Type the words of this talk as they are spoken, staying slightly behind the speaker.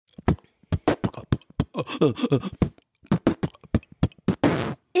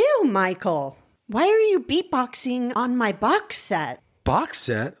Ew, Michael. Why are you beatboxing on my box set? Box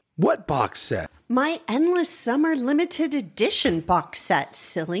set? What box set? My Endless Summer Limited Edition box set,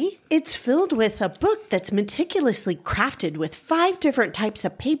 silly. It's filled with a book that's meticulously crafted with 5 different types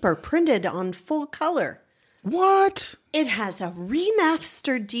of paper printed on full color. What? It has a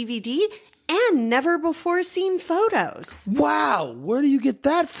remastered DVD and never-before-seen photos. Wow, where do you get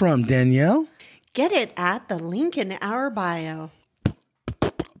that from, Danielle? Get it at the link in our bio.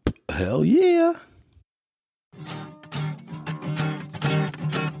 Hell yeah.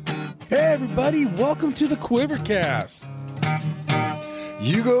 Hey everybody, welcome to the QuiverCast.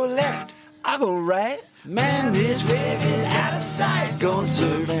 You go left, I go right. Man, this wave is out of sight. Going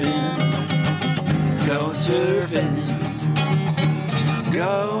surfing, going surfing,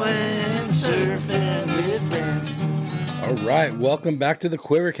 going surfing with friends. All right, welcome back to the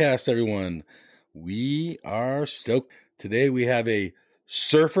QuiverCast, everyone. We are stoked. Today we have a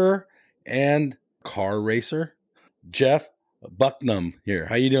surfer and car racer, Jeff Bucknum here.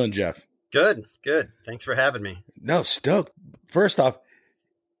 How you doing, Jeff? Good. Thanks for having me. No, stoked. First off,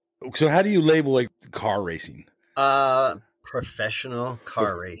 so how do you label like car racing? Professional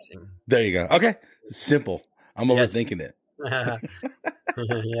car racing. There you go. Okay. Simple. I'm overthinking it. Yeah.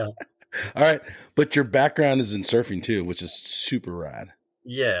 All right. But your background is in surfing too, which is super rad.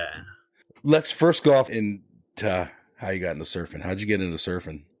 Yeah. Let's first go off into how you got into surfing. How'd you get into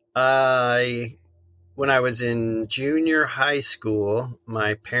surfing? When I was in junior high school,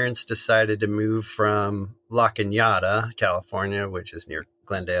 my parents decided to move from La Cañada, California, which is near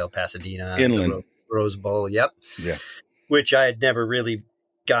Glendale, Pasadena. Inland. Rose Bowl. Yep. Yeah. Which I had never really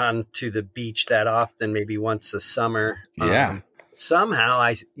gone to the beach that often, maybe once a summer. Yeah. Somehow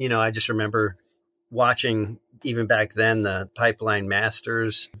I just remember watching even back then the Pipeline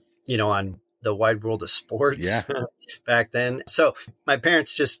Masters, on the Wide World of Sports back then. So my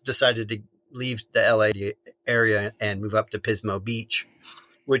parents just decided to leave the LA area and move up to Pismo Beach,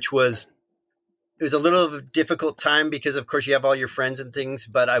 which was a little of a difficult time because of course you have all your friends and things,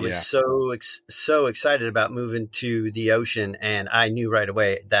 but I was so excited about moving to the ocean. And I knew right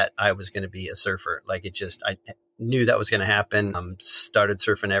away that I was going to be a surfer. Like I knew that was going to happen. Started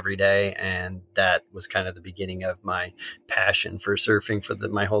surfing every day. And that was kind of the beginning of my passion for surfing for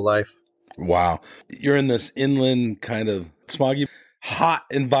my whole life. Wow. You're in this inland kind of smoggy, hot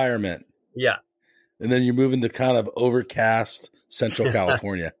environment. Yeah. And then you're moving to kind of overcast Central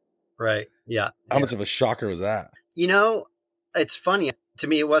California. Right. Yeah. How much of a shocker was that? It's funny. To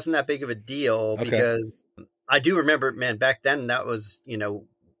me, it wasn't that big of a deal because I do remember, man, back then that was,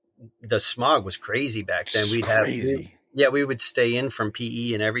 the smog was crazy back then. We would stay in from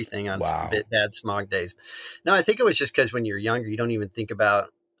PE and everything on some bad smog days. No, I think it was just because when you're younger, you don't even think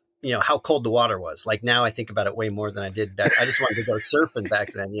about, how cold the water was. Like now I think about it way more than I did back. I just wanted to go surfing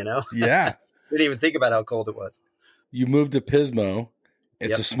back then, Yeah. Didn't even think about how cold it was. You moved to Pismo.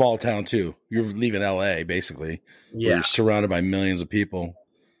 It's a small town too. You're leaving LA basically. Yeah. You're surrounded by millions of people.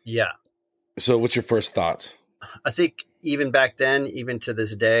 Yeah. So what's your first thoughts? I think even back then, even to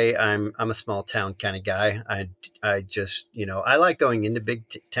this day, I'm a small town kind of guy. I just, I like going into big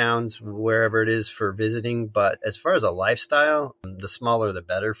towns, wherever it is for visiting. But as far as a lifestyle, the smaller, the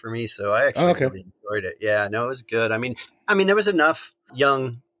better for me. So I actually really enjoyed it. Yeah, no, it was good. I mean, there was enough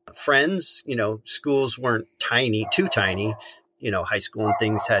young friends, schools weren't too tiny, high school and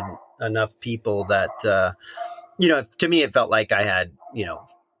things had enough people that, to me, it felt like I had,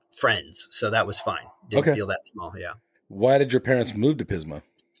 friends. So that was fine. Didn't feel that small. Yeah. Why did your parents move to Pismo?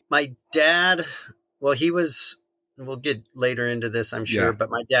 My dad, well, we'll get later into this, I'm sure, but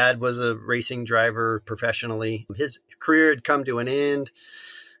my dad was a racing driver professionally. His career had come to an end.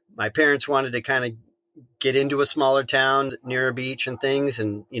 My parents wanted to kind of get into a smaller town near a beach and things.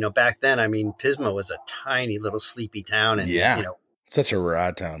 And, back then, Pismo was a tiny little sleepy town. And, such a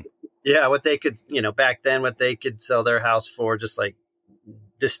rad town. Yeah. What they could, back then, what they could sell their house for, just like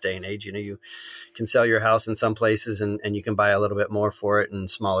this day and age, you can sell your house in some places and you can buy a little bit more for it in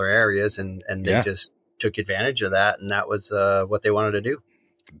smaller areas. And they just took advantage of that. And that was what they wanted to do.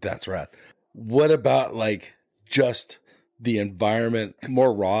 That's right. What about like just the environment,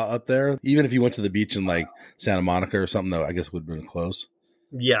 more raw up there? Even if you went to the beach in like Santa Monica or something, though, I guess would have been close.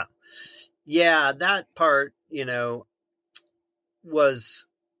 Yeah. Yeah. That part, was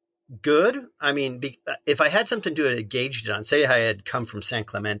good. If I had something to gauge it on, say I had come from San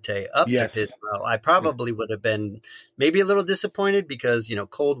Clemente up to Pismo, I probably would have been maybe a little disappointed because,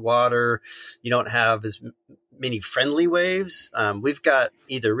 cold water, you don't have as many friendly waves. We've got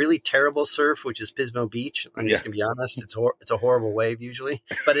either really terrible surf, which is Pismo Beach. I'm just gonna be honest; it's a horrible wave usually,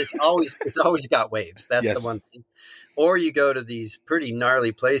 but it's always got waves. That's the one thing. Or you go to these pretty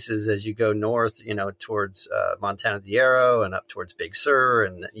gnarly places as you go north, towards Montana the Arrow and up towards Big Sur,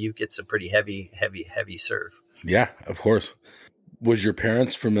 and you get some pretty heavy surf. Yeah, of course. Was your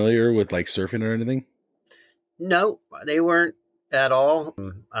parents familiar with like surfing or anything? No, they weren't at all.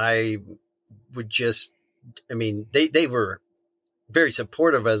 I would they were very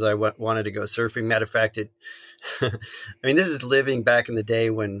supportive as I wanted to go surfing. Matter of fact, this is living back in the day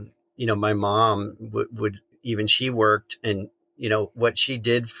when, my mom would even she worked, and, what she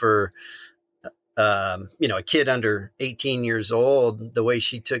did for, a kid under 18 years old, the way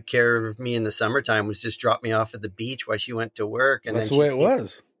she took care of me in the summertime was just drop me off at the beach while she went to work. And that's the way it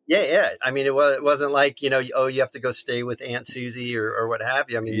was. Yeah. Yeah. It wasn't like, you have to go stay with Aunt Susie or what have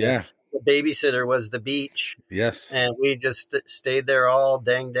you. The babysitter was the beach. Yes. And we just stayed there all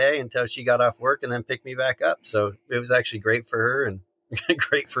dang day until she got off work and then picked me back up. So it was actually great for her and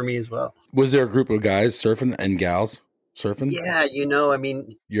great for me as well. Was there a group of guys surfing and gals surfing? Yeah.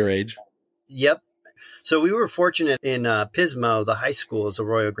 Your age? Yep. So we were fortunate in Pismo, the high school is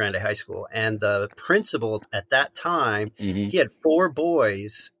Arroyo Grande High School. And the principal at that time, he had 4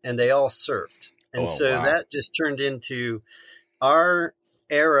 boys and they all surfed. And that just turned into our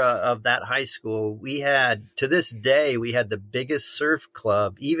era of that high school. To this day, we had the biggest surf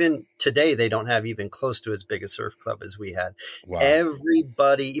club. Even today, they don't have even close to as big a surf club as we had. Wow.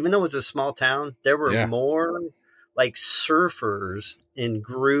 Everybody, even though it was a small town, there were more like surfers in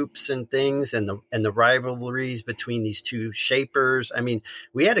groups and things, and the rivalries between these two shapers.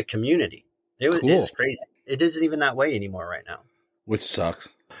 We had a community. It was crazy. It isn't even that way anymore right now. Which sucks.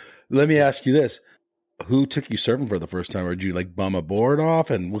 Let me ask you this. Who took you surfing for the first time? Or did you like bum a board off?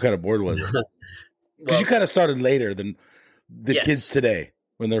 And what kind of board was it? Because you kind of started later than the kids today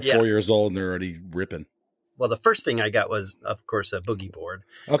when they're 4 years old and they're already ripping. Well, the first thing I got was, of course, a boogie board.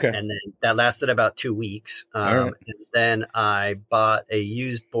 Okay. And then that lasted about 2 weeks. And then I bought a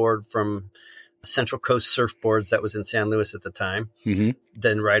used board from Central Coast Surfboards that was in San Luis at the time. Mm-hmm.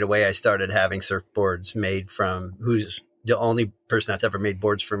 Then right away I started having surfboards made from who's the only person that's ever made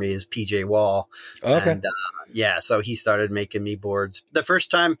boards for me is PJ Wall. Okay. And, so he started making me boards. The first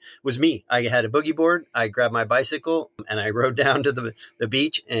time was me. I had a boogie board. I grabbed my bicycle and I rode down to the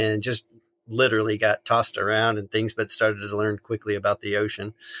beach and just literally got tossed around and things, but started to learn quickly about the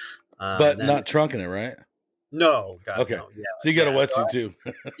ocean. But not trunking it, right? No. God, okay. No. Yeah, so you got a wetsuit too.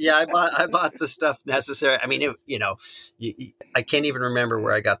 I bought the stuff necessary. I can't even remember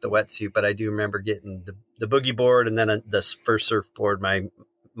where I got the wetsuit, but I do remember getting the boogie board and then the first surfboard. My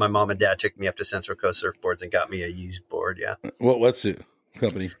mom and dad took me up to Central Coast Surfboards and got me a used board. Yeah. What wetsuit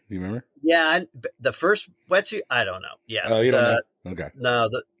company? Do you remember? Yeah. The first wetsuit, I don't know. Yeah. Oh, you don't know? Okay. No,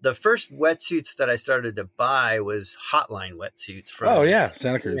 the first wetsuits that I started to buy was Hotline wetsuits from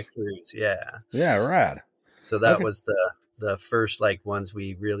Santa Cruz. Yeah. Yeah, rad. So that was the first ones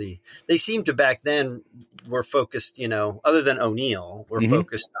they seemed to back then were focused, other than O'Neill, were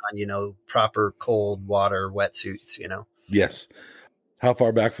focused on, proper cold water wetsuits, Yes. How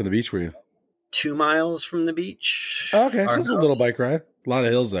far back from the beach were you? 2 miles from the beach. Okay. So it's a little bike ride. A lot of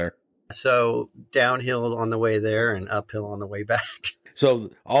hills there. So downhill on the way there and uphill on the way back. So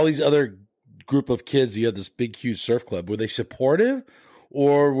all these other group of kids, you had this big, huge surf club. Were they supportive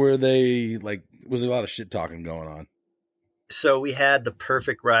or were they was there a lot of shit talking going on? So we had the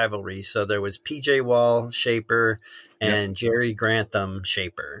perfect rivalry. So there was PJ Wall Shaper and Jerry Grantham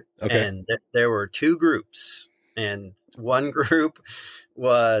Shaper. Okay. And there were 2 groups. And one group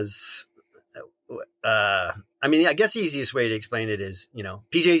was, I guess the easiest way to explain it is,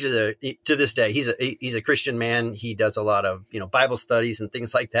 PJ to this day, he's a Christian man. He does a lot of, Bible studies and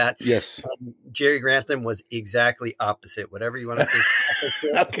things like that. Yes. Jerry Grantham was exactly opposite, whatever you want to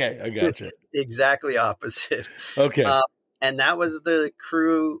think. Okay. I got you. Exactly opposite. Okay. And that was the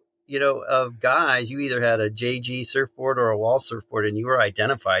crew, of guys. You either had a JG surfboard or a Wall surfboard, and you were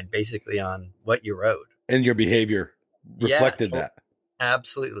identified basically on what you rode. And your behavior reflected that.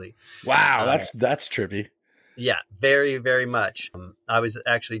 Absolutely. Wow. That's trippy. Yeah, very, very much. I was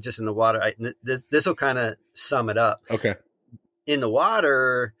actually just in the water. This will kind of sum it up. Okay. In the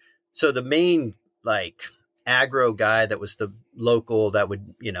water, so the main aggro guy that was the local that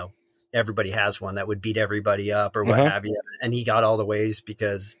would, everybody has one that would beat everybody up or what have you. And he got all the ways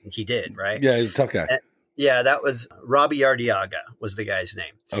because he did, right? Yeah, he's a tough guy. Yeah, that was Robbie Ardiaga was the guy's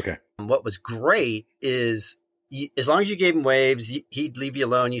name. Okay. What was great is as long as you gave him waves, he'd leave you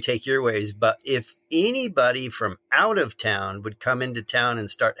alone. You take your waves. But if anybody from out of town would come into town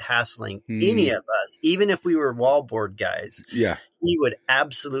and start hassling any of us, even if we were wallboard guys, he would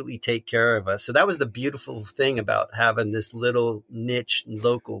absolutely take care of us. So that was the beautiful thing about having this little niche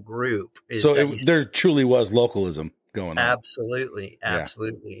local group. So there truly was localism going on. Absolutely.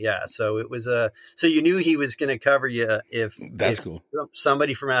 Yeah. So it was so you knew he was going to cover you if cool.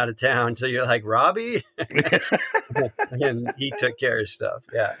 Somebody from out of town. So you're like, Robbie, and he took care of stuff.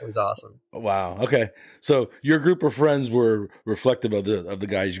 Yeah. It was awesome. Wow. Okay. So your group of friends were reflective of the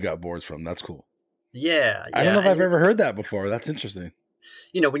guys you got boards from. That's cool. Yeah. I don't know if I've ever heard that before. That's interesting.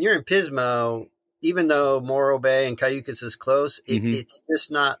 You know, when you're in Pismo, even though Morro Bay and Cayucas is close, it's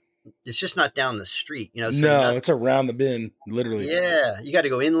just not down the street, you know. So it's around the bend, literally. Yeah, you got to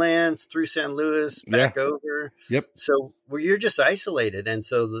go inland through San Luis, back over. Yep. So you're just isolated, and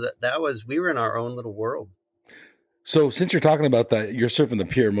so we were in our own little world. So since you're talking about that, you're surfing the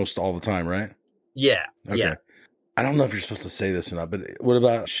pier most all the time, right? Yeah. Okay. Yeah. I don't know if you're supposed to say this or not, but what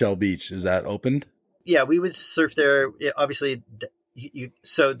about Shell Beach? Is that opened? Yeah, we would surf there. Yeah, obviously,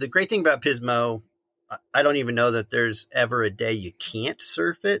 so the great thing about Pismo, I don't even know that there's ever a day you can't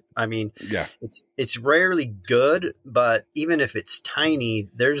surf it. I mean, it's rarely good, but even if it's tiny,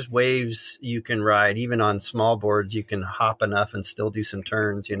 there's waves you can ride. Even on small boards, you can hop enough and still do some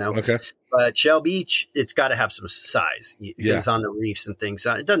turns, you know. Okay. But Shell Beach, it's got to have some size. It's on the reefs and things.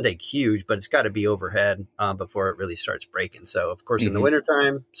 It doesn't take huge, but it's got to be overhead before it really starts breaking. So, of course, in the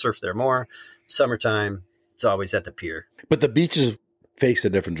wintertime, surf there more. Summertime, it's always at the pier. But the beaches face a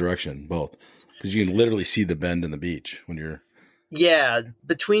different direction, both, because you can literally see the bend in the beach when you're. Yeah,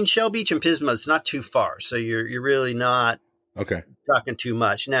 between Shell Beach and Pismo, it's not too far, so you're really not talking too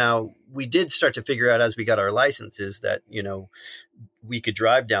much. Now, we did start to figure out as we got our licenses that we could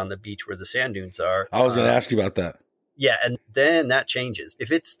drive down the beach where the sand dunes are. I was going to ask you about that. Yeah, and then that changes.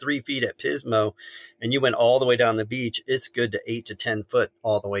 If it's 3 feet at Pismo and you went all the way down the beach, it's good to 8 to 10 foot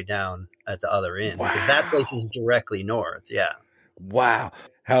all the way down at the other end. Wow. Because that place is directly north. Yeah. Wow.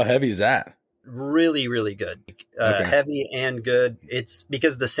 How heavy is that? Really, really good. Heavy and good. It's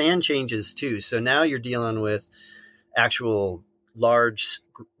because the sand changes too. So now you're dealing with actual large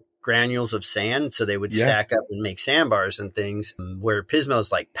granules of sand. So they would stack up and make sandbars and things, where Pismo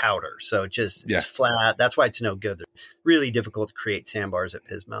is like powder. So it's flat. That's why it's no good. They're really difficult to create sandbars at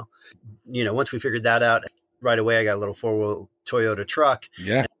Pismo. Once we figured that out, right away, I got a little 4-wheel Toyota truck.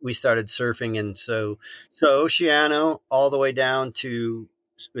 Yeah. We started surfing. And so Oceano all the way down to,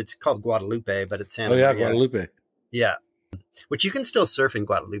 it's called Guadalupe, but it's Santa Maria. Guadalupe. Yeah. Which you can still surf in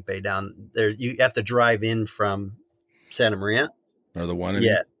Guadalupe down there. You have to drive in from Santa Maria. Or the one.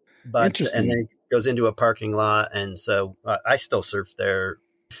 Yeah. But, and then it goes into a parking lot. And so I still surf there.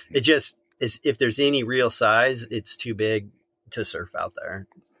 It just is, if there's any real size, it's too big to surf out there.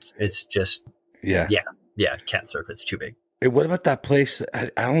 It's just, can't surf. It's too big. Hey, what about that place? I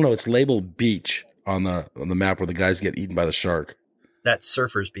don't know. It's labeled beach on the map where the guys get eaten by the shark. That's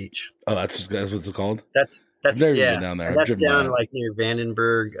Surfers Beach. Oh, that's what it's called? That's never been down there. That's down like near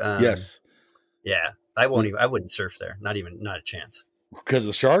Vandenberg. Yes. Yeah. I wouldn't surf there. Not a chance. Because of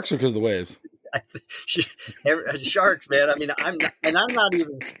the sharks or because of the waves? Sharks, man. I mean, I'm not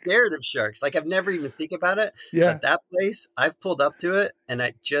even scared of sharks. Like, I've never even think about it. Yeah. But that place, I've pulled up to it and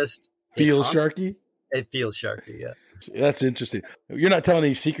it feels sharky. It feels sharky. Yeah. That's interesting. You're not telling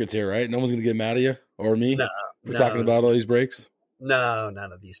any secrets here, right? No one's going to get mad at you or me for talking about all these breaks? No,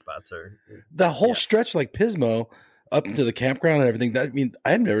 none of these spots are. The whole stretch, like Pismo, up into the campground and everything.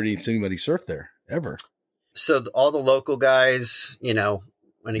 I've never seen anybody surf there ever. So all the local guys, and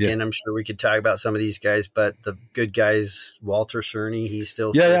again, I'm sure we could talk about some of these guys, but the good guys, Walter Cerny, he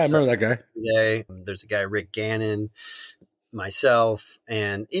still. Yeah, I remember that guy. Today. There's a guy, Rick Gannon, myself,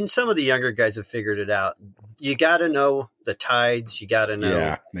 and some of the younger guys have figured it out. You got to know the tides, you got to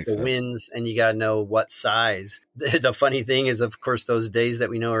know the winds, and you got to know what size. The funny thing is, of course, those days that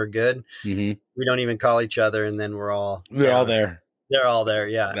we know are good, we don't even call each other, and then they're all there. They're all there.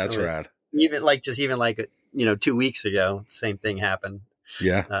 Yeah, that's rad. Even 2 weeks ago, same thing happened.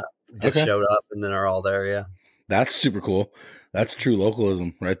 Yeah, just showed up, and then are all there. Yeah, that's super cool. That's true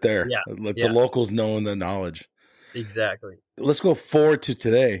localism right there. Yeah, the locals knowing the knowledge. Exactly. Let's go forward to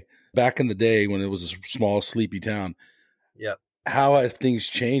today. Back in the day when it was a small, sleepy town. Yep. How have things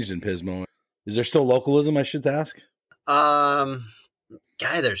changed in Pismo? Is there still localism, I should ask?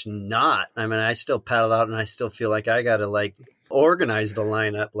 There's not. I mean, I still paddle out and I still feel like I got to organize the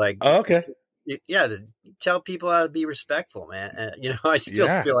lineup. Okay. Tell people how to be respectful, man. I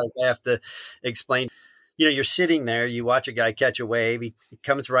still feel like I have to explain. you're sitting there, you watch a guy catch a wave, he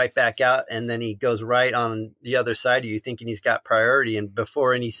comes right back out, and then he goes right on the other side of you thinking he's got priority. And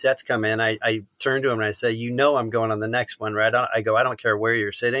before any sets come in, I turn to him and I say, I'm going on the next one, right? I go, I don't care where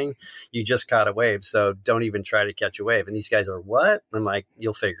you're sitting. You just caught a wave. So don't even try to catch a wave. And these guys are, what? I'm like,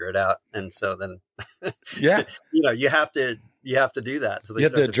 you'll figure it out. And so then, yeah, you have to do that. So you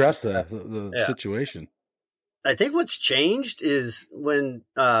have to address the situation. I think what's changed is when,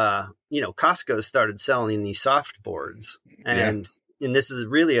 Costco started selling these soft boards, and this is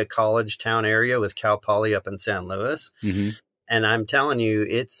really a college town area with Cal Poly up in San Luis. Mm-hmm. And I'm telling you,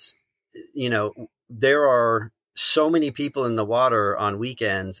 it's, there are so many people in the water on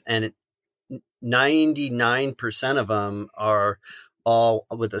weekends, and 99% of them are all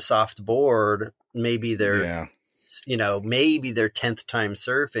with a soft board. Maybe they're, maybe their 10th time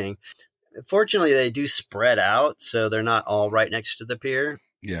surfing. Fortunately, they do spread out, so they're not all right next to the pier.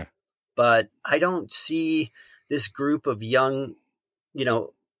 Yeah. But I don't see this group of young,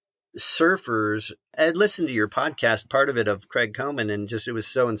 surfers. I listened to your podcast, part of it of Craig Coleman, and it was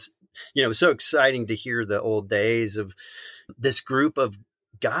so, it was so exciting to hear the old days of this group of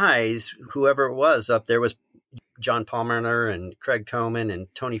guys, whoever it was up there was John Palmer and Craig Coleman and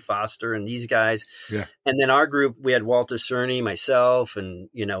Tony Foster and these guys. Yeah. And then our group, we had Walter Cerny, myself, and,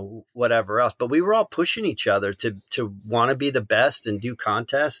 whatever else, but we were all pushing each other to want to be the best and do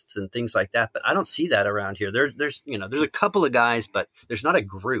contests and things like that. But I don't see that around here. There's a couple of guys, but there's not a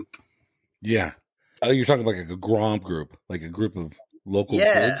group. Yeah. Oh, you're talking about like a Grom group, like a group of local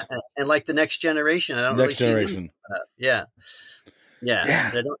kids? And like the next generation. I don't next really generation. See them.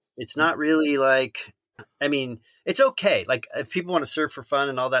 Yeah. It's not really like, I mean, it's okay. Like if people want to surf for fun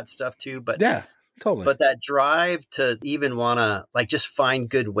and all that stuff too, but yeah, totally. But that drive to even want to like just find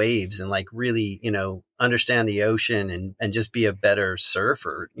good waves and like really, understand the ocean and just be a better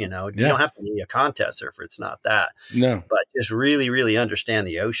surfer, you don't have to be a contest surfer. It's not that. No. But just really, really understand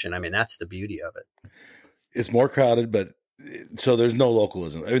the ocean. I mean, that's the beauty of it. It's more crowded, but so there's no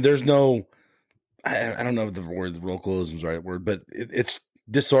localism. I mean, there's no, I don't know if the word localism is the right word, but it's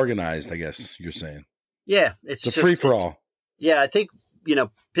disorganized, I guess you're saying. Yeah, it's a free for all. Yeah, I think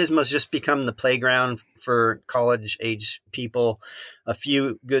Pismo's just become the playground for college age people. A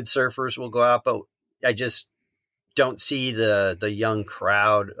few good surfers will go out, but I just don't see the young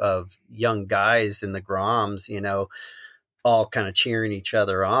crowd of young guys in the Groms, all kind of cheering each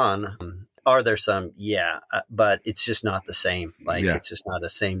other on. Are there some? Yeah, but it's just not the same. It's just not the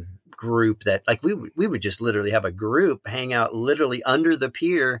same group that like we would just literally have a group hang out literally under the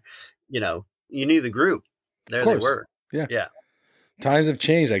pier. You knew the group. There they were. Yeah. Times have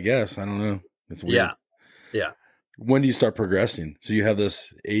changed, I guess. I don't know. It's weird. Yeah. When do you start progressing? So you have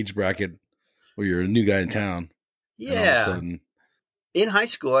this age bracket where you're a new guy in town. Yeah. And all of a sudden... In high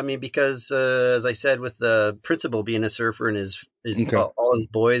school, I mean, because as I said, with the principal being a surfer and his all his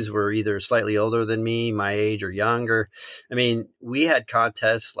boys were either slightly older than me, my age, or younger. I mean, we had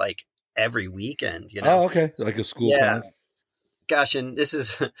contests like every weekend. Oh, okay, like a school class. Gosh, and this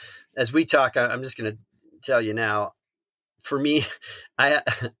is as we talk. I'm just going to tell you now. For me, I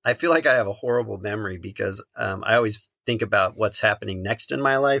feel like I have a horrible memory because I always think about what's happening next in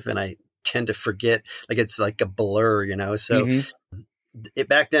my life, and I tend to forget. Like it's like a blur, So. Mm-hmm.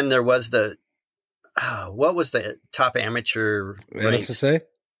 Back then there was what was the top amateur NSSA?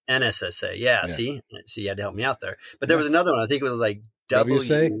 NSSA. Yeah. See, you had to help me out there, but there was another one. I think it was like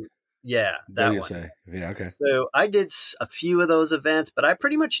WSA. Yeah. That WSA. one. Yeah. Okay. So I did a few of those events, but I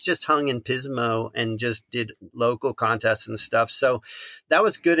pretty much just hung in Pismo and just did local contests and stuff. So that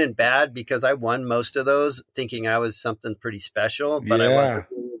was good and bad because I won most of those thinking I was something pretty special, but I wasn't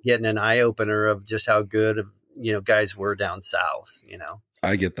getting an eye opener of just how good guys were down south,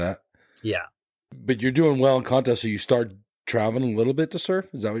 I get that. Yeah. But you're doing well in contests, so you start traveling a little bit to surf?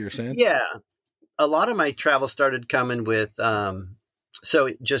 Is that what you're saying? Yeah. A lot of my travel started coming with, so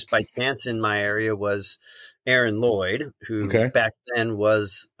just by chance in my area was Aaron Lloyd, who back then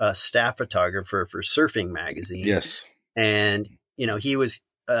was a staff photographer for Surfing Magazine. Yes. And, he was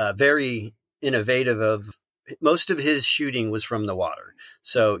very innovative most of his shooting was from the water.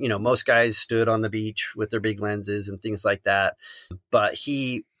 So, most guys stood on the beach with their big lenses and things like that. But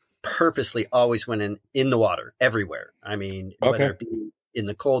he purposely always went in the water everywhere. I mean, whether it be in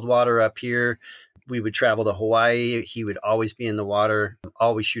the cold water up here, we would travel to Hawaii. He would always be in the water,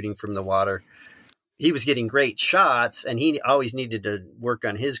 always shooting from the water. He was getting great shots and he always needed to work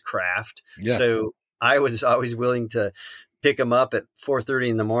on his craft. Yeah. So I was always willing to pick him up at 4:30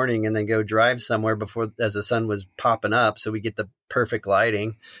 in the morning and then go drive somewhere before as the sun was popping up. So we get the perfect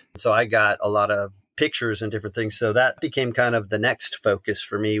lighting. So I got a lot of pictures and different things. So that became kind of the next focus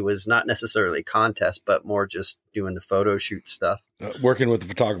for me, was not necessarily contest, but more just doing the photo shoot stuff. Working with the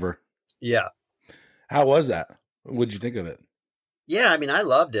photographer. Yeah. How was that? What did you think of it? Yeah, I mean, I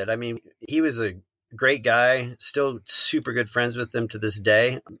loved it. I mean, he was a great guy, still super good friends with him to this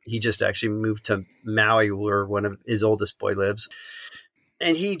day. He just actually moved to Maui, where one of his oldest boy lives.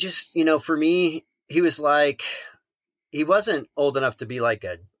 And he just, for me, he was like, he wasn't old enough to be like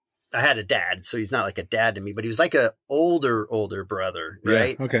I had a dad, so he's not like a dad to me, but he was like a older brother,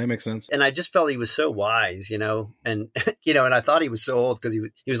 right? Yeah, okay, makes sense. And I just felt he was so wise, and, and I thought he was so old because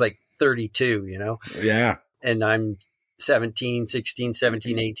he was like 32, Yeah. And I'm 17, 16,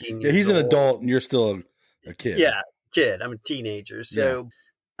 17, 18 years he's an old. adult and you're still a kid. Yeah, kid. I'm a teenager. So,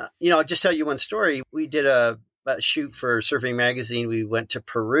 I'll just tell you one story. We did a shoot for Surfing Magazine. We went to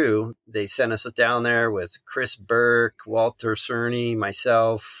Peru. They sent us down there with Chris Burke, Walter Cerny,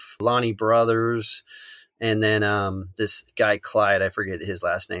 myself, Lonnie Brothers, and then this guy, Clyde, I forget his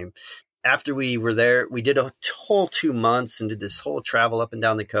last name. After we were there, we did a whole 2 months and did this whole travel up and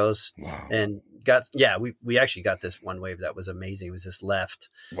down the coast. Wow. And we actually got this one wave that was amazing. It was just left.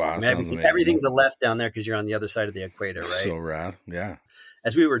 Wow. Everything's a left down there because you're on the other side of the equator, right? So rad. Yeah.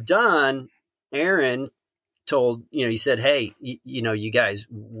 As we were done, Aaron told, he said, hey, you guys,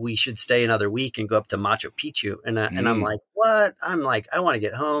 we should stay another week and go up to Machu Picchu. And I'm like, what? I'm like, I want to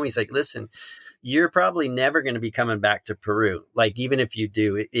get home. He's like, listen, you're probably never going to be coming back to Peru. Like, even if you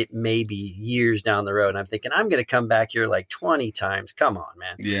do, it may be years down the road. And I'm thinking, I'm going to come back here like 20 times. Come on,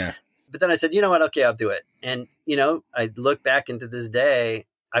 man. Yeah. But then I said, you know what? Okay, I'll do it. And, I look back into this day,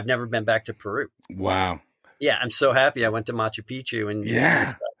 I've never been back to Peru. Wow. Yeah. I'm so happy I went to Machu Picchu and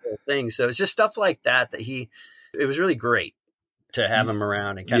that whole thing. So it's just stuff like that it was really great to have him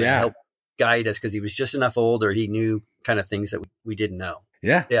around and kind of help guide us, because he was just enough older. He knew kind of things that we didn't know.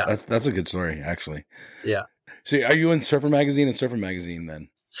 Yeah. Yeah. That's a good story, actually. Yeah. So are you in Surfer Magazine and Surfer Magazine then?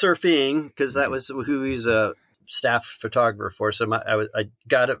 Surfing, because that was who he's a staff photographer for. So I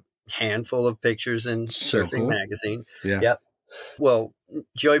got a handful of pictures in Surfing Magazine. Yeah. Yep. Well,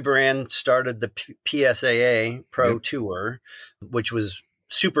 Joey Baran started the PSAA Pro Tour, which was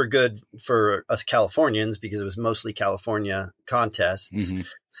super good for us Californians because it was mostly California contests. Mm-hmm.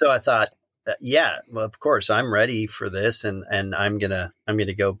 So I thought, well, of course I'm ready for this. And I'm going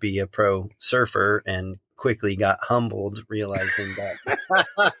to go be a pro surfer, and quickly got humbled realizing that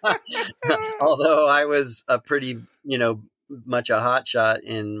although I was a pretty, much a hot shot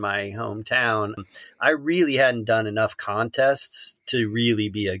in my hometown, I really hadn't done enough contests to really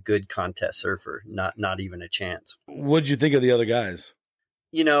be a good contest surfer. Not even a chance. What'd you think of the other guys?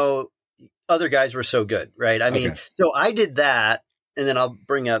 Other guys were so good, right? I mean, so I did that, and then I'll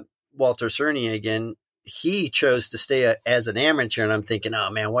bring up Walter Cerny again. He chose to stay as an amateur, and I'm thinking, oh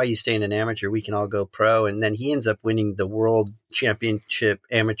man, why are you staying an amateur? We can all go pro. And then he ends up winning the world championship,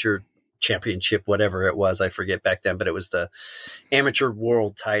 amateur championship, whatever it was. I forget back then, but it was the amateur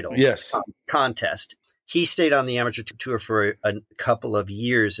world title contest. He stayed on the amateur tour for a couple of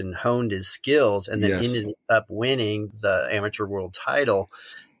years and honed his skills, and then ended up winning the amateur world title.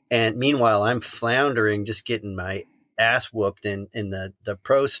 And meanwhile, I'm floundering, just getting my ass whooped in the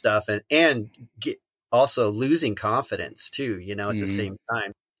pro stuff, and also losing confidence too, at the same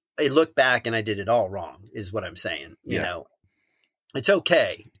time. I look back and I did it all wrong, is what I'm saying. You know, it's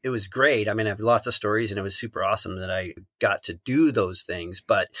okay. It was great. I mean, I have lots of stories, and it was super awesome that I got to do those things,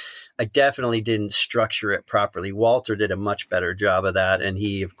 but I definitely didn't structure it properly. Walter did a much better job of that. And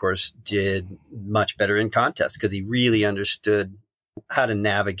he, of course, did much better in contests because he really understood how to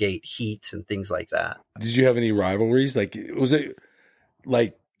navigate heats and things like that. Did you have any rivalries? Like,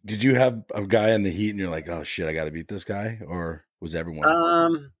 did you have a guy in the heat and you're like, oh shit, I got to beat this guy? Or was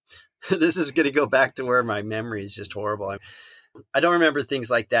everyone? This is going to go back to where my memory is just horrible. I don't remember things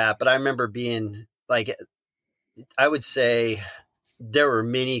like that, but I remember being like, I would say there were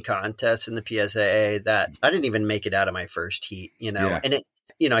many contests in the PSAA that I didn't even make it out of my first heat, and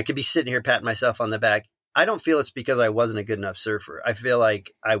I could be sitting here patting myself on the back. I don't feel it's because I wasn't a good enough surfer. I feel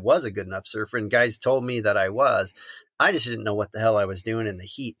like I was a good enough surfer, and guys told me that I was. I just didn't know what the hell I was doing in the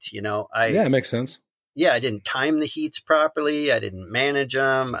heats. It makes sense. Yeah, I didn't time the heats properly. I didn't manage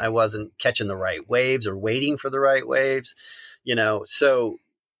them. I wasn't catching the right waves or waiting for the right waves, so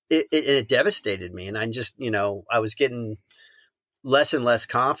it devastated me. And I just, I was getting less and less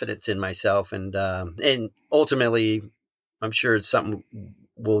confidence in myself. And ultimately, I'm sure it's something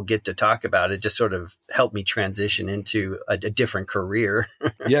we'll get to talk about. It just sort of helped me transition into a different career.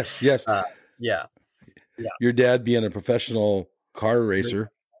 Yes. Yeah. Your dad being a professional car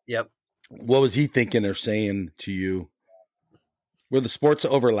racer. Yep. What was he thinking or saying to you? Were the sports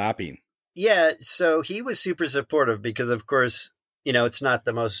overlapping? Yeah. So he was super supportive because, of course, it's not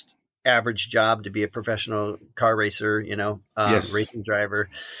the most average job to be a professional car racer, Yes. racing driver.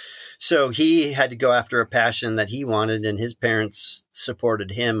 So he had to go after a passion that he wanted, and his parents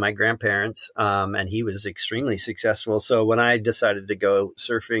supported him, my grandparents, and he was extremely successful. So when I decided to go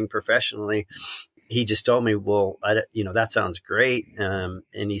surfing professionally, he just told me, well, that sounds great. And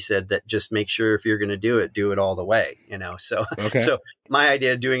he said that just make sure if you're going to do it all the way, so, Okay. So my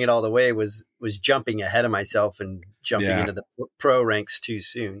idea of doing it all the way was jumping ahead of myself and jumping into the pro ranks too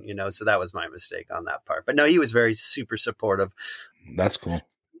soon, so that was my mistake on that part. But no, he was very super supportive. That's cool.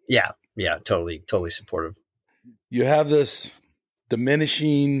 Yeah. Yeah. Totally supportive. You have this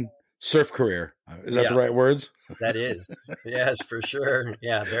diminishing surf career. Is that the right words? That is. Yes, for sure.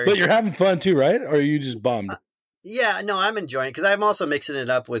 Yeah. But you're having fun too, right? Or are you just bummed? Yeah, no, I'm enjoying it because I'm also mixing it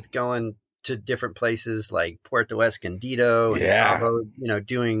up with going to different places like Puerto Escondido and Cabo,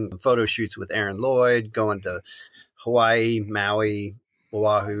 doing photo shoots with Aaron Lloyd, going to Hawaii, Maui,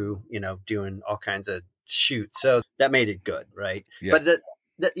 Oahu, doing all kinds of shoots. So that made it good, right? Yeah. But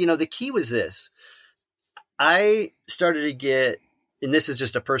the key was this. I started to get, and this is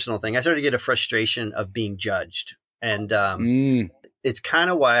just a personal thing, I started to get a frustration of being judged. And it's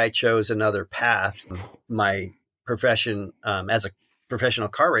kind of why I chose another path, my profession as a professional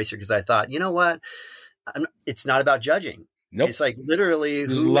car racer, because I thought, you know what? It's not about judging. Nope. It's like literally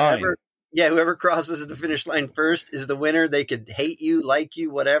whoever crosses the finish line first is the winner. They could hate you, like you,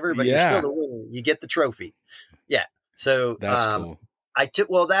 whatever, but you're still the winner. You get the trophy. Yeah. So that's cool.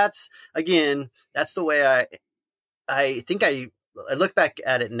 That's the way I think I look back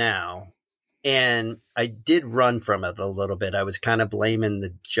at it now, and I did run from it a little bit. I was kind of blaming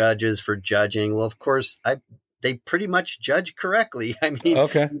the judges for judging. Well, of course, they pretty much judge correctly. I mean, you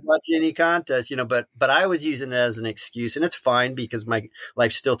watch any contest, but I was using it as an excuse, and it's fine because my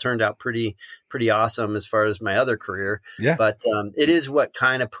life still turned out pretty awesome as far as my other career. Yeah. But it is what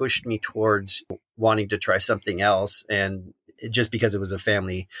kind of pushed me towards wanting to try something else. And just because it was a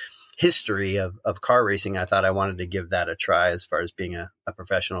family history of car racing, I thought I wanted to give that a try as far as being a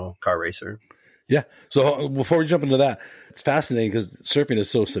professional car racer. Yeah. So before we jump into that, it's fascinating because surfing is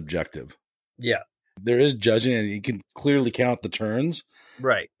so subjective. Yeah. There is judging, and you can clearly count the turns.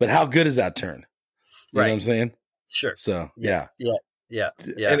 Right. But how good is that turn? You know what I'm saying? Sure. So, Yeah.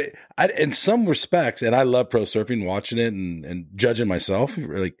 And in some respects, and I love pro surfing, watching it and judging myself,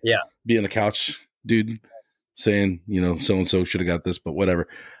 like being a couch dude saying, so-and-so should have got this, but whatever.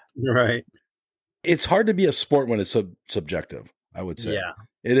 Right. It's hard to be a sport when it's subjective, I would say. Yeah.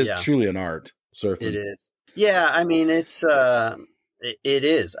 It is truly an art, surfing. It is. Yeah. I mean, it's, it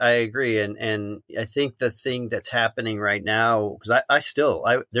is. I agree. And I think the thing that's happening right now, because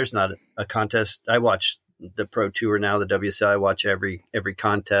there's not a contest. I watch the Pro Tour now, the WSL. I watch every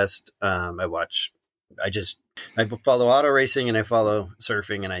contest. I follow auto racing and I follow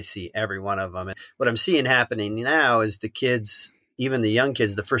surfing, and I see every one of them. And what I'm seeing happening now is the kids, even the young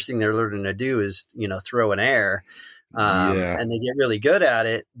kids, the first thing they're learning to do is, throw an air. And they get really good at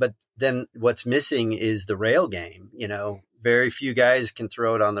it. But then what's missing is the rail game. Very few guys can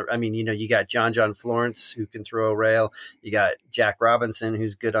throw it you got John Florence who can throw a rail. You got Jack Robinson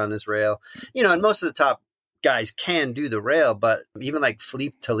who's good on his rail. And most of the top guys can do the rail, but even like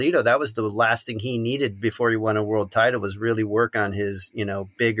Felipe Toledo, that was the last thing he needed before he won a world title, was really work on his,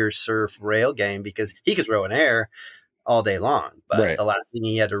 bigger surf rail game, because he could throw an air all day long. But the last thing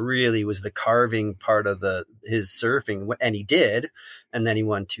he had to really was the carving part of his surfing, and he did. And then he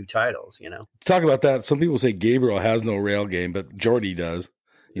won 2 titles, Talk about that. Some people say Gabriel has no rail game, but Jordy does.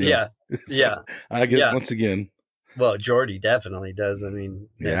 Yeah. I guess once again. Well, Jordy definitely does. I mean,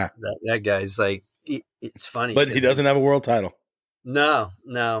 that guy's like, it's funny. But he doesn't have a world title. No.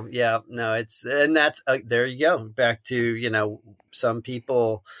 And that's, there you go. Back to, some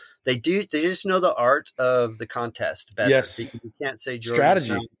people, they just know the art of the contest better. Yes. You can't say Jordan.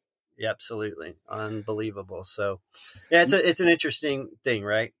 Strategy. Yeah, absolutely. Unbelievable. So it's an interesting thing,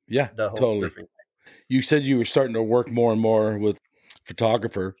 right? Yeah, the whole totally. Surfing. You said you were starting to work more and more with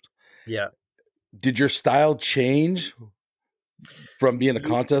photographers. Yeah. Did your style change from being a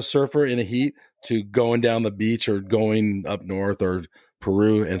contest surfer in a heat to going down the beach or going up north or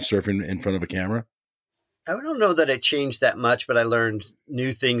Peru and surfing in front of a camera? I don't know that it changed that much, but I learned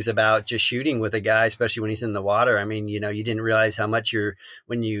new things about just shooting with a guy, especially when he's in the water. I mean, you didn't realize how much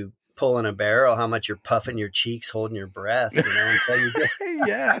when you pull in a barrel, how much you're puffing your cheeks, holding your breath, until you just,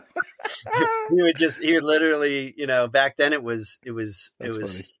 yeah. You would just hear literally, back then it was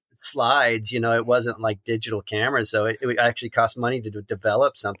funny. Slides, it wasn't like digital cameras. So it actually cost money to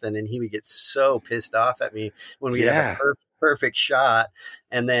develop something. And he would get so pissed off at me when we have a perfect shot.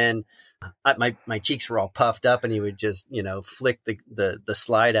 And then my cheeks were all puffed up, and he would just, flick the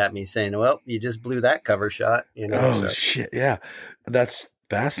slide at me saying, well, you just blew that cover shot, Oh, so. shit. Yeah. That's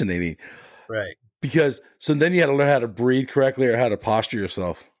fascinating. Right. Because so then you had to learn how to breathe correctly or how to posture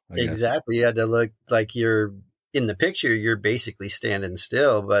yourself. I guess. Exactly. You had to look like you're in the picture, you're basically standing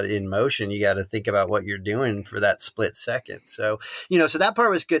still, but in motion, you got to think about what you're doing for that split second. So, so that part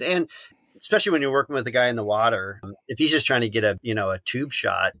was good. And especially when you're working with a guy in the water, if he's just trying to get a tube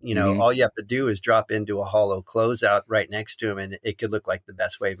shot, all you have to do is drop into a hollow closeout right next to him, and it could look like the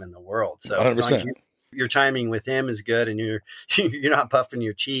best wave in the world. So 100%. as long as your timing with him is good, and you're not puffing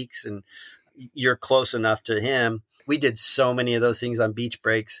your cheeks, and you're close enough to him. We did so many of those things on beach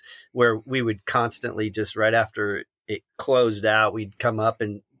breaks where we would constantly, just right after it closed out, we'd come up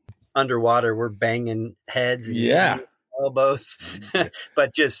and underwater, we're banging heads and knees, elbows,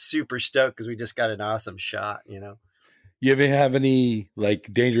 but just super stoked because we just got an awesome shot, You ever have any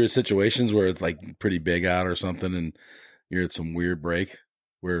like dangerous situations where it's like pretty big out or something and you're at some weird break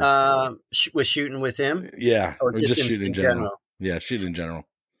where was shooting with him? Yeah. Or just shooting in general? Yeah, shooting in general.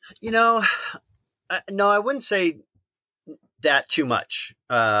 No, I wouldn't say that too much.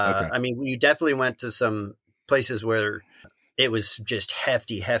 Okay. I mean, we definitely went to some places where it was just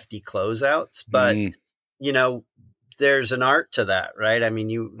hefty closeouts, but there's an art to that, right? I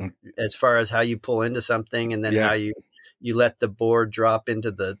mean, as far as how you pull into something and then how you let the board drop into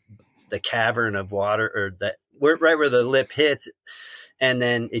the cavern of water, or that right where the lip hits, and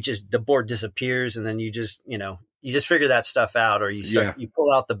then the board disappears, and then you just figure that stuff out, or you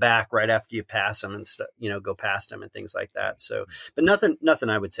pull out the back right after you pass them and stuff, go past them and things like that. So, but nothing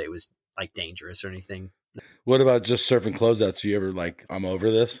I would say was like dangerous or anything. What about just surfing closeouts? You ever like, I'm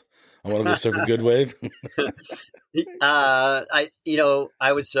over this, I want to go surf a good wave? I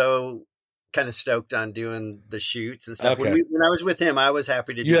was so kind of stoked on doing the shoots and stuff. Okay. When I was with him, I was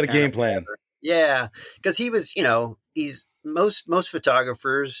happy to do. You had a game plan. Yeah. Cause he was, he's most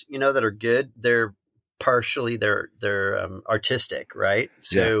photographers, that are good, they're partially they're artistic, right?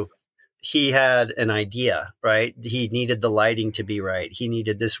 So he had an idea, right? He needed the lighting to be right. He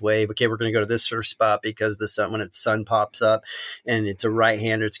needed this wave. Okay, we're going to go to this surf spot because when the sun pops up and it's a right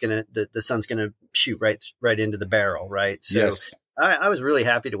hander, it's going to, the sun's going to shoot right into the barrel, right? So I was really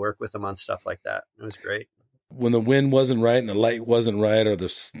happy to work with him on stuff like that. It was great. When the wind wasn't right and the light wasn't right, or the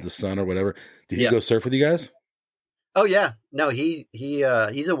sun or whatever, did he go surf with you guys? Oh yeah. No, he's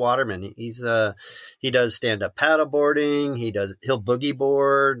a waterman. He does stand up paddleboarding. He'll boogie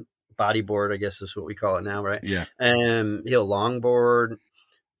board, bodyboard, I guess is what we call it now. Right. Yeah. And he'll longboard.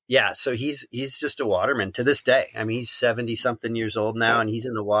 Yeah. So he's just a waterman to this day. I mean, he's 70 something years old now, and he's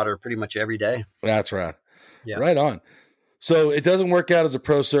in the water pretty much every day. That's right. Yeah. Right on. So it doesn't work out as a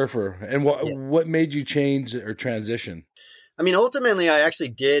pro surfer. And what made you change or transition? I mean, ultimately, I actually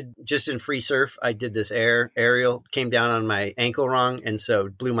did, just in free surf, I did this aerial, came down on my ankle wrong, and so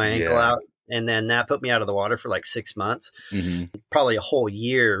blew my ankle out. And then that put me out of the water for like 6 months, probably a whole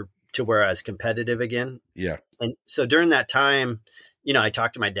year to where I was competitive again. Yeah. And so during that time, I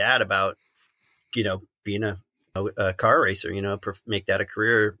talked to my dad about, being a car racer, make that a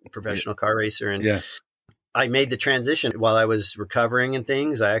career, professional car racer. And I made the transition while I was recovering and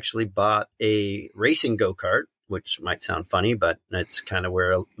things. I actually bought a racing go-kart, which might sound funny, but that's kind of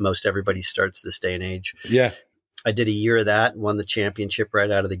where most everybody starts this day and age. Yeah. I did a year of that, won the championship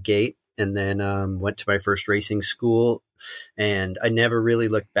right out of the gate, and then went to my first racing school. And I never really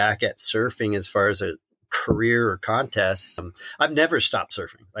looked back at surfing as far as a career or contest. I've never stopped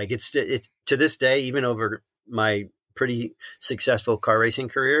surfing. Like it's to this day, even over my pretty successful car racing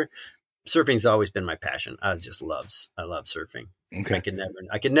career, surfing's always been my passion. I love surfing. Okay.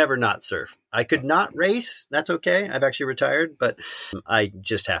 I could never not surf. I could not race. That's okay. I've actually retired, but I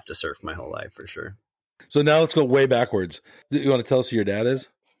just have to surf my whole life for sure. So now let's go way backwards. You want to tell us who your dad is?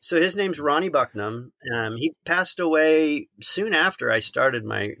 So his name's Ronnie Bucknum. He passed away soon after I started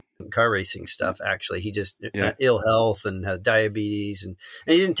my car racing stuff. Actually, he just had ill health and had diabetes, and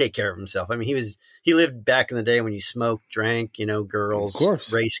he didn't take care of himself. I mean, he lived back in the day when you smoked, drank, girls,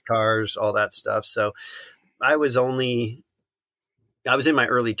 race cars, all that stuff. So I was in my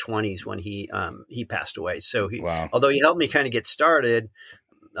early 20s when he passed away. So although he helped me kind of get started,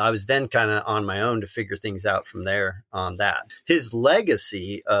 I was then kind of on my own to figure things out from there on that. His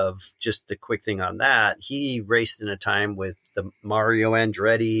legacy of, just the quick thing on that, he raced in a time with the Mario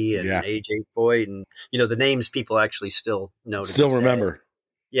Andretti and AJ Foyt and, the names people actually still know. Still remember.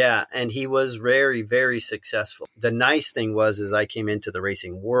 Yeah. And he was very, very successful. The nice thing was I came into the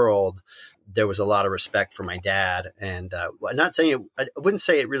racing world, there was a lot of respect for my dad. And I'm not saying I wouldn't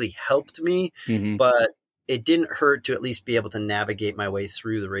say it really helped me, but it didn't hurt to at least be able to navigate my way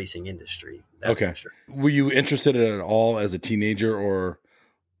through the racing industry. That's Okay. for sure. Were you interested in it at all as a teenager, or?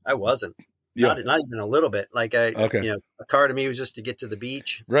 I wasn't. Yeah. Not even a little bit. Like Okay. A car to me was just to get to the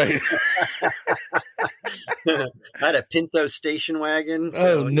beach. Right. I had a Pinto station wagon.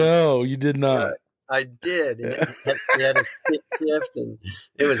 So, Oh no, you did not. I did. And it had a stick shift, and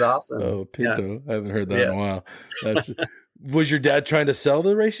it was awesome. Oh, Pinto. I haven't heard that Yeah. in a while. Was your dad trying to sell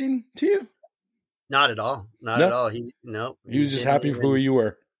the racing to you? Not at all. Not No? at all. He was just happy for who you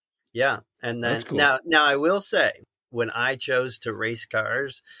were. Yeah. And then That's cool. now I will say, when I chose to race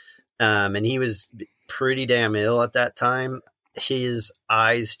cars, and he was pretty damn ill at that time, his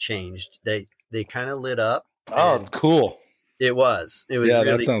eyes changed. They kind of lit up. Oh, cool. It was Yeah, really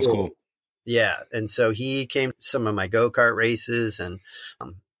that sounds cool. Yeah. And so he came to some of my go-kart races, and,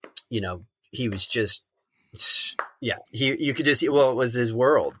 he was just, you could just see, well, it was his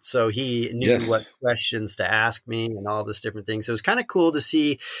world. So he knew what questions to ask me and all this different things. So it was kind of cool to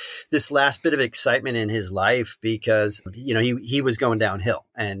see this last bit of excitement in his life, because, he was going downhill,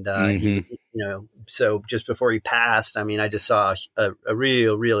 and, so just before he passed, I mean, I just saw a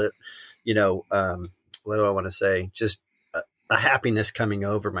real, what do I want to say? Just a happiness coming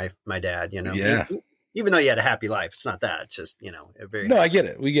over my dad, Yeah. Even though he had a happy life, it's not that. It's just, a very. No, I get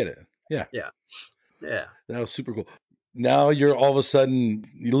it. We get it. Yeah. Yeah. Yeah. That was super cool. Now you're all of a sudden,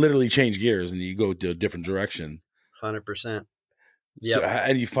 you literally change gears and you go to a different direction. 100%. Yeah. So,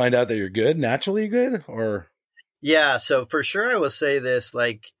 and you find out that you're good, naturally good, or? Yeah. So for sure, I will say this,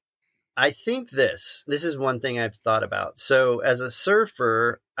 like, I think this is one thing I've thought about. So as a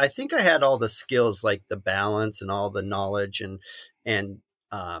surfer, I think I had all the skills, like the balance and all the knowledge and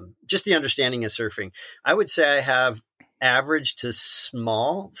just the understanding of surfing. I would say I have average to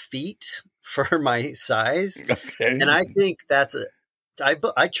small feet for my size. Okay. And I think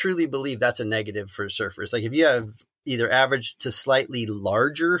I truly believe that's a negative for surfers. Like if you have either average to slightly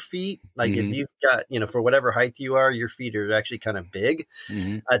larger feet, like if you've got, for whatever height you are, your feet are actually kind of big.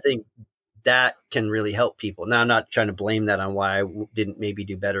 I think that can really help people. Now, I'm not trying to blame that on why I didn't maybe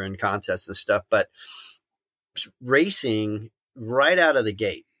do better in contests and stuff, but racing right out of the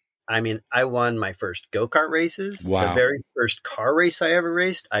gate. I mean, I won my first go-kart races. Wow. The very first car race I ever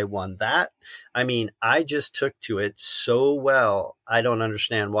raced, I won that. I mean, I just took to it so well. I don't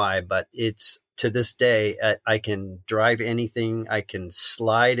understand why, but it's to this day, I can drive anything. I can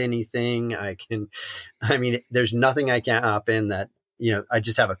slide anything. There's nothing I can't hop in that, I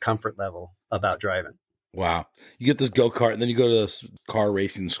just have a comfort level about driving. Wow. You get this go-kart and then you go to this car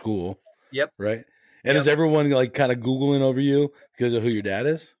racing school. Yep. Right. And is everyone like kind of Googling over you because of who your dad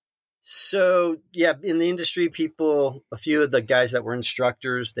is? So, yeah, in the industry, a few of the guys that were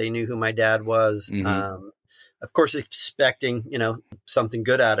instructors, they knew who my dad was. Of course, expecting, something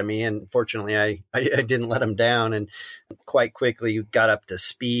good out of me. And fortunately, I didn't let them down, and quite quickly got up to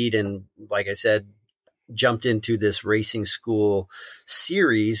speed. And like I said, jumped into this racing school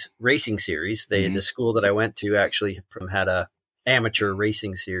racing series. The school that I went to actually had a amateur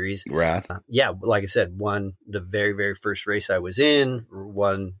racing series. Right. Like I said, won the very, very first race I was in,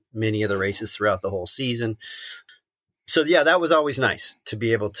 won many of the races throughout the whole season. So yeah, that was always nice to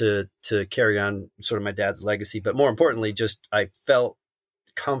be able to carry on sort of my dad's legacy. But more importantly, just I felt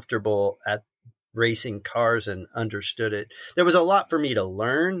comfortable at racing cars and understood it. There was a lot for me to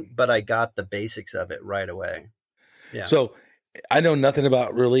learn, but I got the basics of it right away. Yeah. So I know nothing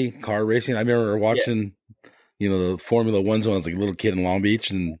about really car racing. I remember watching, the Formula Ones when I was like a little kid in Long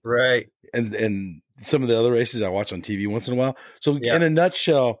Beach, and right. And some of the other races I watch on TV once in a while. So in a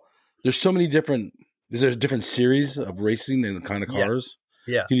nutshell, there's so many different. Is there a different series of racing and kind of cars?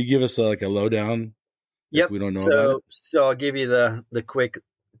 Yeah. Can you give us like a lowdown? Yep. We don't know about it. So I'll give you the quick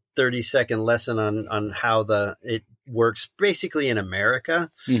 30-second lesson on how it works. Basically, in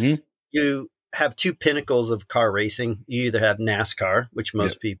America, you have two pinnacles of car racing. You either have NASCAR, which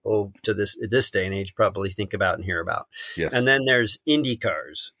most people to this day and age probably think about and hear about. Yes. And then there's Indy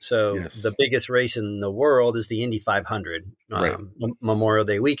cars. So the biggest race in the world is the Indy 500, Memorial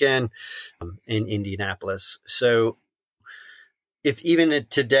Day weekend in Indianapolis. So if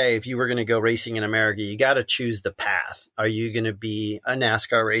you were going to go racing in America, you got to choose the path. Are you going to be a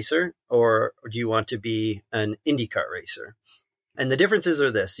NASCAR racer, or do you want to be an IndyCar racer? And the differences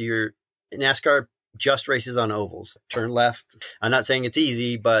are this: NASCAR just races on ovals. Turn left. I'm not saying it's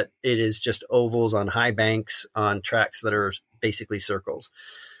easy, but it is just ovals on high banks on tracks that are basically circles.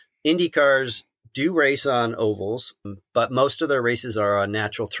 Indy cars do race on ovals, but most of their races are on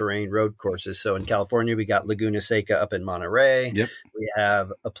natural terrain road courses. So in California, we got Laguna Seca up in Monterey. Yep. We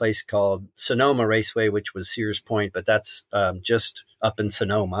have a place called Sonoma Raceway, which was Sears Point, but that's just up in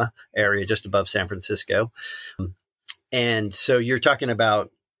Sonoma area, just above San Francisco. And so you're talking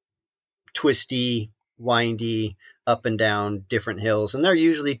about twisty, windy, up and down different hills. And they're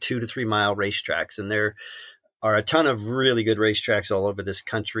usually 2 to 3 mile racetracks. And there are a ton of really good racetracks all over this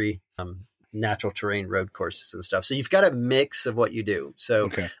country. Natural terrain road courses and stuff. So you've got a mix of what you do. So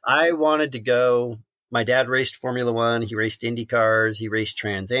I wanted to go, my dad raced Formula One. He raced Indy cars. He raced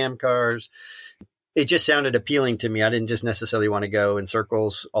Trans Am cars. It just sounded appealing to me. I didn't just necessarily want to go in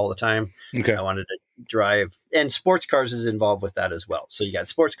circles all the time. I wanted to drive, and sports cars is involved with that as well. So you got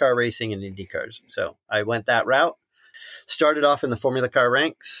sports car racing and Indy cars. So I went that route. Started off in the Formula car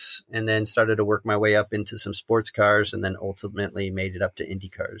ranks and then started to work my way up into some sports cars and then ultimately made it up to Indy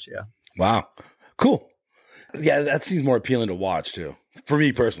cars. Yeah. Wow. Cool. Yeah, that seems more appealing to watch too. For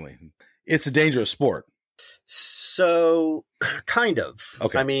me personally, it's a dangerous sport. So kind of.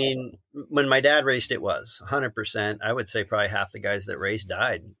 Okay. I mean, when my dad raced, it was 100%. I would say probably half the guys that raced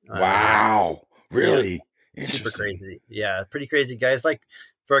died. Wow. Really? Yeah, super crazy. Yeah. Pretty crazy guys. Like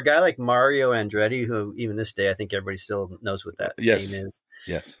for a guy like Mario Andretti, who even this day, I think everybody still knows what that name is.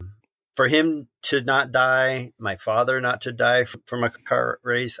 Yes. For him to not die, my father not to die from a car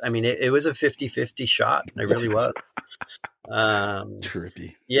race. I mean, it was a 50-50 shot. It really was.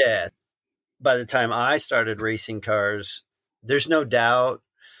 Trippy. Yeah. By the time I started racing cars, there's no doubt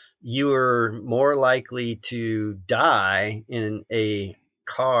you were more likely to die in a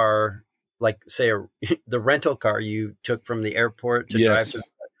car, like say the rental car you took from the airport to drive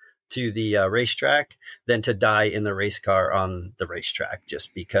to the racetrack than to die in the race car on the racetrack,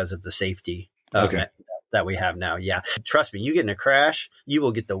 just because of the safety that we have now. Yeah. Trust me, you get in a crash, you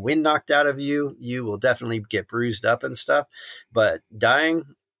will get the wind knocked out of you. You will definitely get bruised up and stuff, but dying,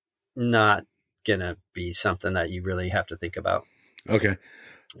 not gonna be something that you really have to think about. Okay.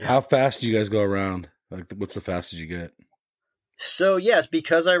 Yeah. How fast do you guys go around? Like, what's the fastest you get? So yes,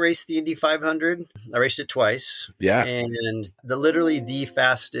 because I raced the Indy 500, I raced it twice. Yeah. And literally the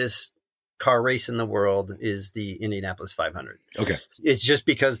fastest car race in the world is the Indianapolis 500. Okay. It's just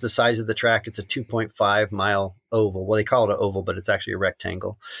because the size of the track, it's a 2.5 mile oval. Well, they call it an oval, but it's actually a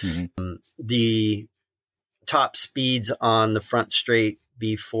rectangle. Mm-hmm. The top speeds on the front straight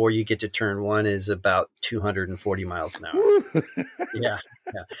before you get to turn one is about 240 miles an hour. Yeah.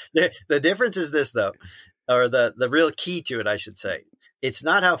 The difference is this though, or the real key to it, I should say. It's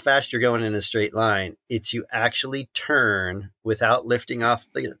not how fast you're going in a straight line. It's you actually turn without lifting off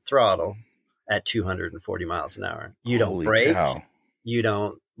the throttle at 240 miles an hour. You don't brake. You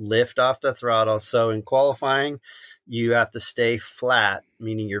don't lift off the throttle. So in qualifying, you have to stay flat,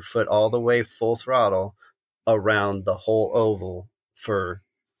 meaning your foot all the way full throttle around the whole oval for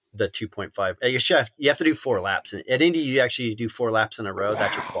the 2.5. You have to do 4 laps. At Indy, you actually do 4 laps in a row. Wow.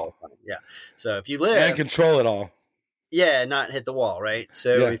 That's your qualifying. Yeah. So if you lift and control it all. Yeah, not hit the wall, right?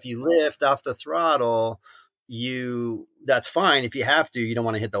 So if you lift off the throttle, that's fine. If you have to, you don't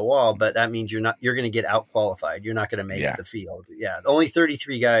want to hit the wall, but that means you're going to get out qualified. You're not going to make the field. Yeah. Only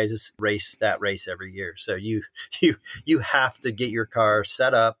 33 guys race that race every year. So you have to get your car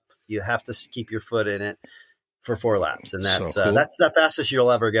set up. You have to keep your foot in it for 4 laps. And that's, so cool. That's the fastest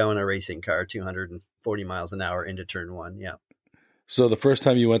you'll ever go in a racing car, 240 miles an hour into turn 1. Yeah. So the first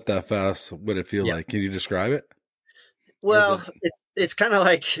time you went that fast, what did it feel like? Can you describe it? Well, it's kind of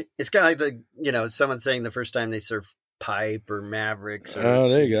like the, someone saying the first time they surf Pipe or Mavericks. Or,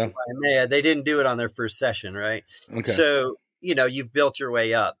 there you go. They didn't do it on their first session, right? Okay. So, you've built your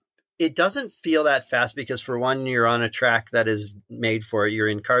way up. It doesn't feel that fast because, for one, you're on a track that is made for it. You're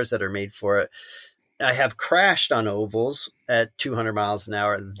in cars that are made for it. I have crashed on ovals at 200 miles an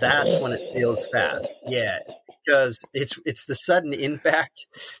hour. That's when it feels fast. Yeah. Because it's the sudden impact.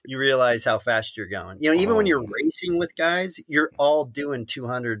 You realize how fast you're going. Even when you're racing with guys, you're all doing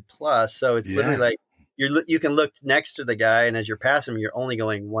 200 plus. So it's literally like you can look next to the guy, and as you're passing him, you're only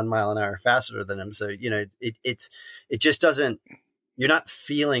going 1 mile an hour faster than him. So it just doesn't. You're not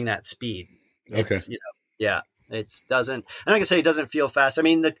feeling that speed. Okay. It doesn't. And like I say, it doesn't feel fast. I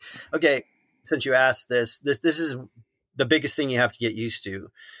mean, since you asked this is the biggest thing you have to get used to.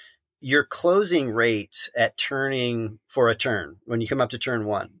 Your closing rate at turning for a turn, when you come up to turn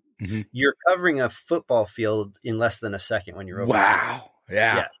 1, you're covering a football field in less than a second when you're over. Wow.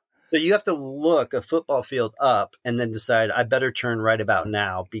 Yeah. So you have to look a football field up and then decide, I better turn right about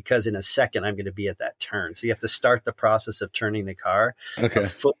now because in a second I'm going to be at that turn. So you have to start the process of turning the car. Okay. A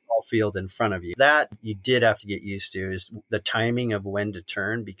football field in front of you. That you did have to get used to is the timing of when to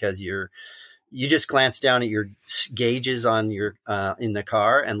turn, because you just glance down at your gauges on your in the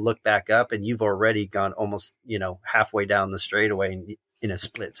car and look back up, and you've already gone almost, halfway down the straightaway in a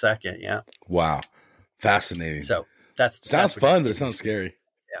split second. Yeah. Wow. Fascinating. So sounds fun, but it sounds scary.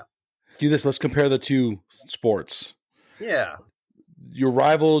 Yeah. Do this. Let's compare the two sports. Yeah. Your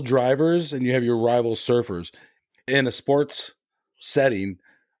rival drivers and you have your rival surfers. In a sports setting,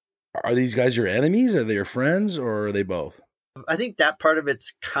 are these guys your enemies? Are they your friends, or are they both? I think that part of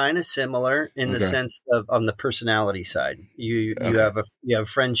it's kind of similar in the sense of on the personality side. You have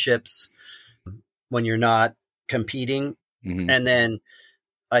friendships when you're not competing, and then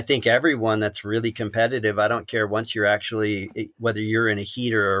I think everyone that's really competitive, I don't care once you're actually, whether you're in a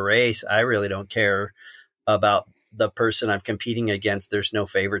heat or a race, I really don't care about the person I'm competing against. There's no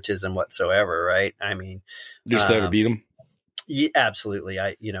favoritism whatsoever, right? I mean, you're just there to beat them. Yeah, absolutely.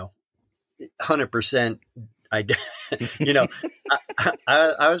 100%. I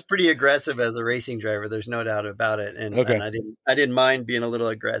was pretty aggressive as a racing driver. There's no doubt about it. And I didn't mind being a little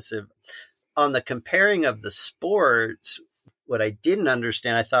aggressive. On the comparing of the sports, what I didn't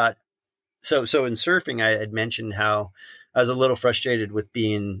understand, I thought, so in surfing, I had mentioned how I was a little frustrated with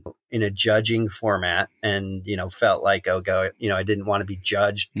being in a judging format and, felt like, I didn't want to be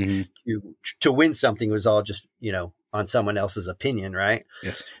judged. To win something was all just, on someone else's opinion. Right.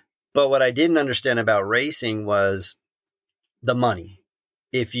 Yes. But what I didn't understand about racing was the money.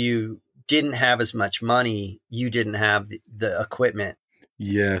 If you didn't have as much money, you didn't have the equipment.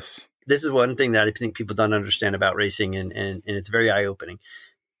 Yes. This is one thing that I think people don't understand about racing, and it's very eye-opening.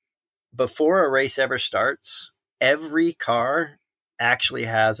 Before a race ever starts, every car actually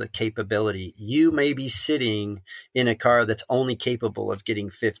has a capability. You may be sitting in a car that's only capable of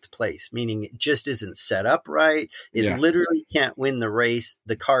getting 5th place, meaning it just isn't set up right. It literally can't win the race.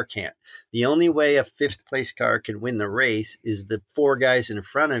 The car can't. The only way a 5th place car can win the race is the 4 guys in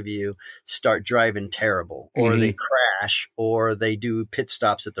front of you start driving terrible, or they crash, or they do pit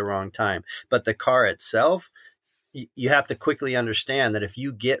stops at the wrong time. But the car itself, you have to quickly understand that if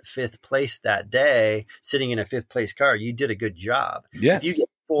you get 5th place that day, sitting in a 5th place car, you did a good job. Yes. If you get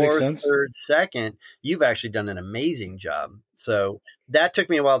 4th, 3rd, 2nd, you've actually done an amazing job. So that took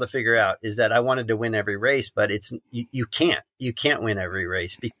me a while to figure out, is that I wanted to win every race, but you can't win every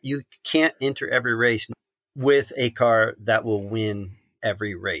race. You can't enter every race with a car that will win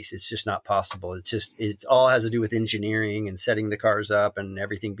every race. It's just not possible. It all has to do with engineering and setting the cars up and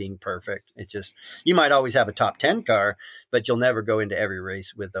everything being perfect. You might always have a top 10 car, but you'll never go into every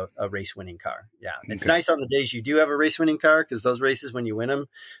race with a race winning car. Yeah. It's nice on the days you do have a race winning car, because those races, when you win them,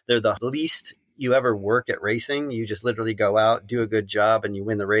 they're the least you ever work at racing. You just literally go out, do a good job, and you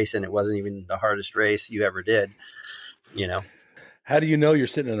win the race. And it wasn't even the hardest race you ever did. How do you know you're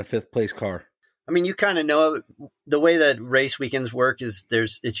sitting in a 5th place car? I mean, you kind of know the way that race weekends work is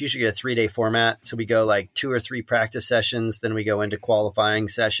it's usually a 3-day format. So we go like 2 or 3 practice sessions. Then we go into qualifying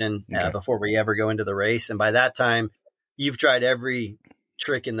session before we ever go into the race. And by that time, you've tried every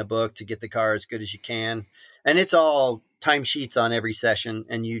trick in the book to get the car as good as you can. And it's all timesheets on every session.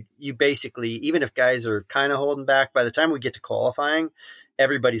 And you basically, even if guys are kind of holding back, by the time we get to qualifying,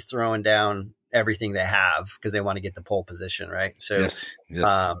 everybody's throwing down everything they have because they want to get the pole position, right? So yes.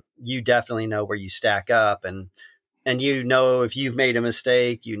 You definitely know where you stack up, and if you've made a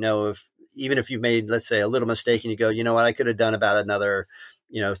mistake, even if you've made, let's say, a little mistake, and you go, what, I could have done about another,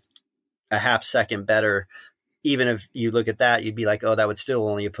 a half second better. Even if you look at that, you'd be like, oh, that would still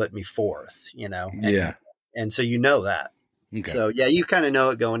only have put me 4th, And so that. Okay. So you kind of know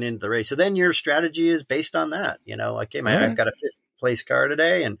it going into the race. So then your strategy is based on that. I've got a 5th place car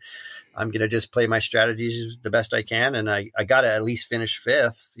today, and I'm going to just play my strategies the best I can. And I got to at least finish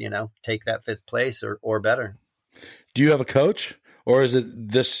 5th, take that 5th place or better. Do you have a coach, or is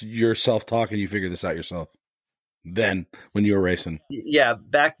it this your self-talk and you figure this out yourself then when you were racing? Yeah.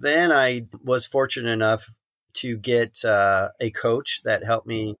 Back then I was fortunate enough to get a coach that helped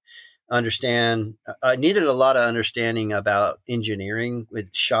me understand. I needed a lot of understanding about engineering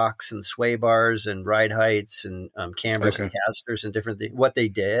with shocks and sway bars and ride heights and cambers and casters and different things, what they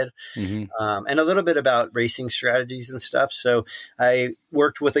did, and a little bit about racing strategies and stuff. So I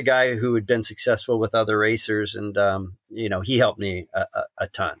worked with a guy who had been successful with other racers, and he helped me a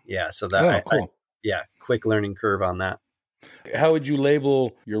ton. Yeah, so that cool. Quick learning curve on that. How would you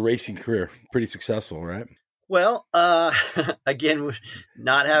label your racing career? Pretty successful, right? Well, again,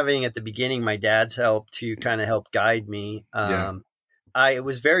 not having at the beginning my dad's help to kind of help guide me. I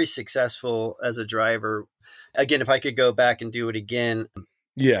was very successful as a driver. Again, if I could go back and do it again,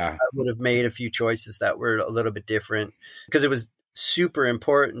 I would have made a few choices that were a little bit different, because it was super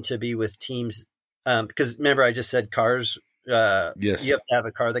important to be with teams. Because remember, I just said cars Yes. You have to have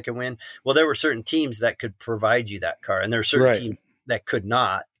a car that can win. Well, there were certain teams that could provide you that car, and there are certain teams that could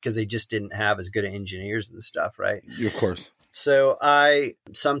not because they just didn't have as good of engineers and stuff, right? Of course. So I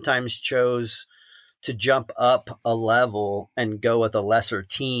sometimes chose to jump up a level and go with a lesser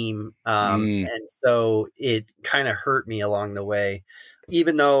team. And so it kind of hurt me along the way,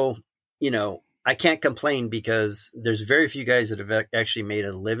 even though, I can't complain because there's very few guys that have actually made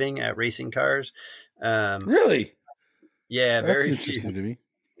a living at racing cars. Really? Yeah. That's very interesting to me.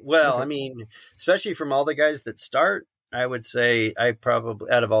 Well, I mean, especially from all the guys that start, I would say I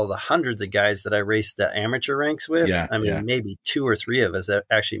probably, out of all the hundreds of guys that I raced the amateur ranks with, maybe 2 or 3 of us that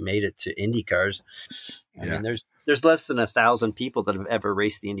actually made it to Indy cars. I mean, there's less than 1,000 people that have ever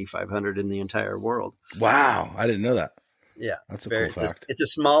raced the Indy 500 in the entire world. Wow. I didn't know that. Yeah. That's a cool fact. It's a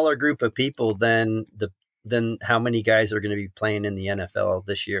smaller group of people than how many guys are going to be playing in the NFL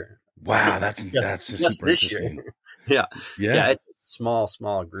this year. Wow. That's super interesting. Yeah. It's a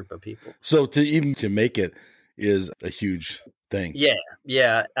small group of people. So to make it is a huge thing.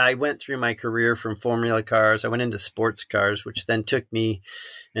 Yeah. I went through my career from formula cars. I went into sports cars, which then took me,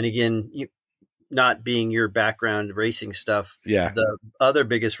 and again, not being your background racing stuff. Yeah. The other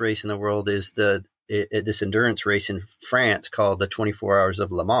biggest race in the world is this endurance race in France called the 24 Hours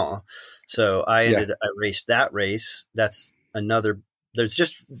of Le Mans. So I raced that race. That's there's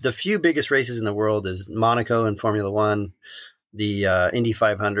just the few biggest races in the world is Monaco and Formula One, the Indy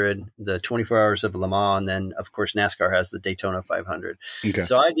 500, the 24 Hours of Le Mans, and then of course NASCAR has the Daytona 500. Okay.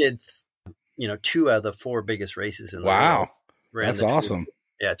 So I did, 2 of the 4 biggest races in the world. Wow, that's awesome.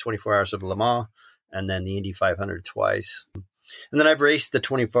 24 Hours of Le Mans, and then the Indy 500 twice. And then I've raced the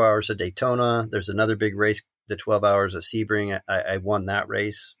 24 Hours of Daytona. There's another big race, the 12 Hours of Sebring. I won that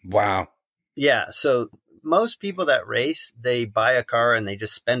race. Wow. Yeah. So most people that race, they buy a car and they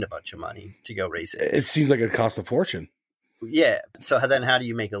just spend a bunch of money to go race it. It seems like it costs a fortune. Yeah. So then how do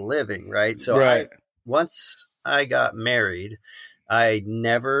you make a living, right? So once I got married, I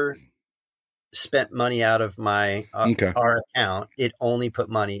never spent money out of my our account. It only put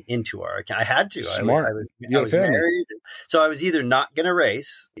money into our account. I had to. Smart. I was married, so I was either not going to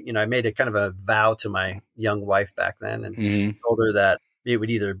race. I made a kind of a vow to my young wife back then, and told her that it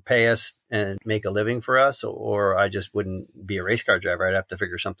would either pay us and make a living for us, or I just wouldn't be a race car driver. I'd have to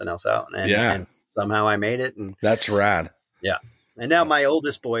figure something else out. And somehow I made it. And that's rad. Yeah. And now my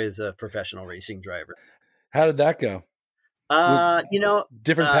oldest boy is a professional racing driver. How did that go?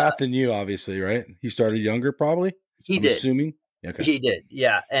 Different path than you, obviously, right? He started younger, probably. I'm assuming. Okay. He did,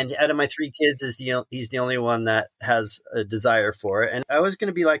 yeah. And out of my 3 kids, he's the only one that has a desire for it. And I was going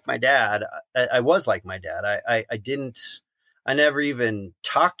to be like my dad. I was like my dad. I never even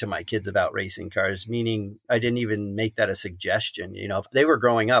talked to my kids about racing cars, meaning I didn't even make that a suggestion. They were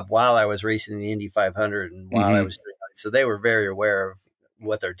growing up while I was racing the Indy 500 and while I was doing it. So they were very aware of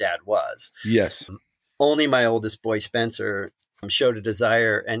what their dad was. Yes. Only my oldest boy, Spencer, showed a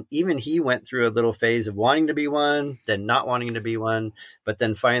desire. And even he went through a little phase of wanting to be one, then not wanting to be one. But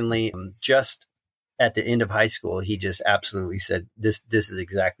then finally, just at the end of high school, he just absolutely said, this is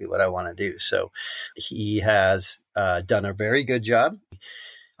exactly what I want to do. So he has done a very good job.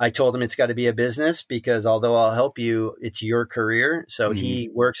 I told him it's got to be a business because although I'll help you, it's your career. So he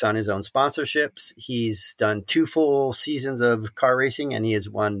works on his own sponsorships. He's done 2 full seasons of car racing and he has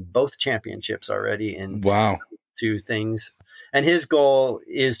won both championships already in 2 things. And his goal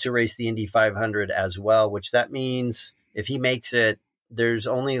is to race the Indy 500 as well, which that means if he makes it, there's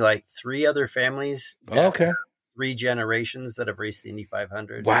only like 3 other families. 3 generations that have raced the Indy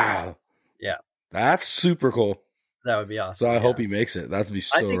 500. Wow. Yeah. That's super cool. That would be awesome. So I hope he makes it. That'd be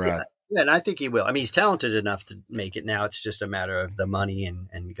so rad. And I think he will. I mean, he's talented enough to make it now. It's just a matter of the money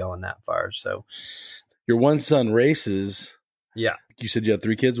and going that far. So your one son races. Yeah. You said you have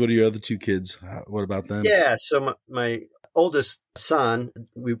 3 kids. What are your other 2 kids? What about them? Yeah. So my oldest son,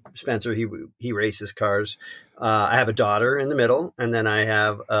 Spencer, he races cars. I have a daughter in the middle, and then I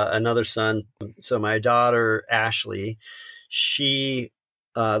have another son. So my daughter, Ashley, she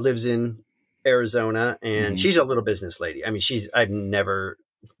lives in Arizona, and she's a little business lady. I mean, I've never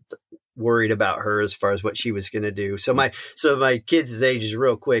worried about her as far as what she was going to do. So my kids' ages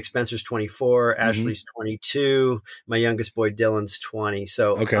real quick. Spencer's 24, Ashley's 22, my youngest boy Dylan's 20.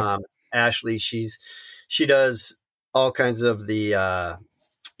 So Ashley, she does all kinds of the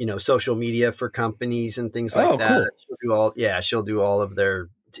social media for companies and things like that. Cool. She'll do all of their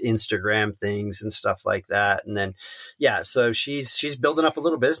Instagram things and stuff like that. And then, so she's building up a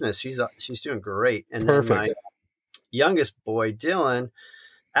little business. She's doing great. And then my youngest boy, Dylan,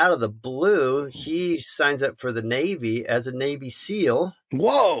 out of the blue, he signs up for the Navy as a Navy SEAL.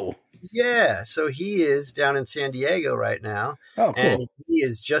 Whoa. Yeah. So he is down in San Diego right now. Oh, cool. And he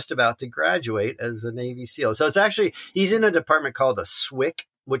is just about to graduate as a Navy SEAL. So it's actually, he's in a department called a SWIC,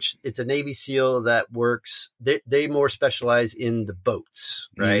 which it's a Navy SEAL that works. They more specialize in the boats,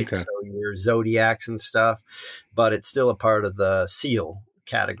 right? Okay. So your Zodiacs and stuff, but it's still a part of the SEAL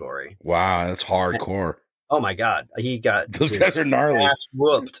category. Wow. That's hardcore. Oh my God. He got Those guys are gnarly. ass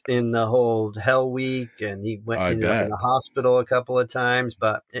whooped in the whole Hell Week, and he ended up in the hospital a couple of times,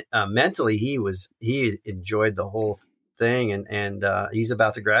 but mentally he enjoyed the whole thing, and he's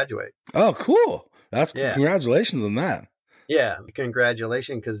about to graduate. Oh, cool. Congratulations on that. Yeah.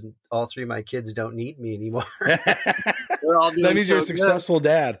 Congratulations. Because all three of my kids don't need me anymore. They're all doing that means you're a successful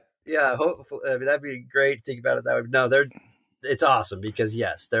dad. Yeah. Hopefully, that'd be great. Think about it that way. No, it's awesome because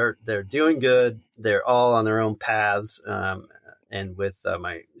yes, they're doing good. They're all on their own paths. And with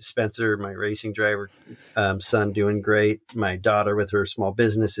my Spencer, my racing driver, son doing great. My daughter with her small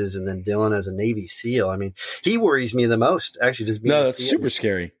businesses, and then Dylan as a Navy SEAL. I mean, he worries me the most. Actually, just being that's super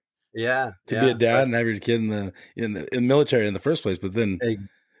scary. Yeah, to be a dad and have your kid in the military in the first place, but then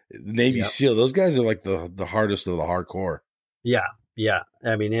Navy SEAL. Those guys are like the hardest of the hardcore. Yeah. Yeah.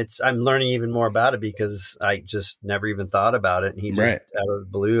 I mean, I'm learning even more about it because I just never even thought about it. And he just out of the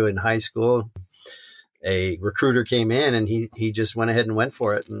blue in high school, a recruiter came in and he just went ahead and went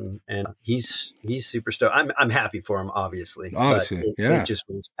for it. And he's super stoked. I'm happy for him, obviously. But it just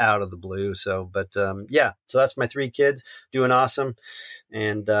was out of the blue. So, so that's my three kids doing awesome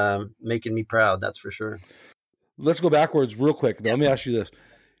and making me proud. That's for sure. Let's go backwards real quick. Let me ask you this.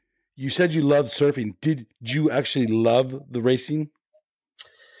 You said you loved surfing. Did you actually love the racing?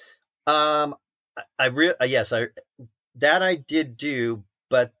 Yes, I did do,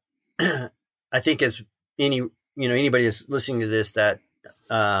 but I think as anybody that's listening to this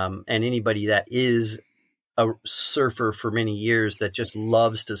and anybody that is a surfer for many years that just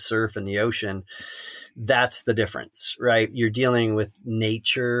loves to surf in the ocean, that's the difference, right? You're dealing with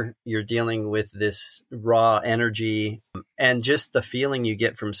nature, you're dealing with this raw energy, and just the feeling you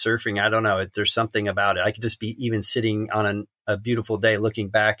get from surfing. I don't know, there's something about it. I could just be even sitting on a beautiful day looking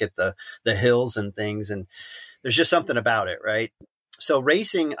back at the hills and things, and there's just something about it, right? So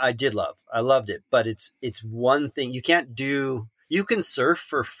racing, I did love. I loved it, but it's one thing you can't do. You can surf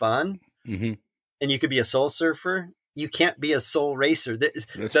for fun, and you could be a soul surfer. You can't be a soul racer.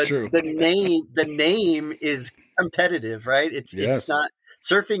 That's true. The name is competitive, right? It's not.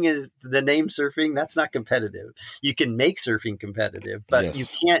 Surfing is the name surfing. That's not competitive. You can make surfing competitive, but you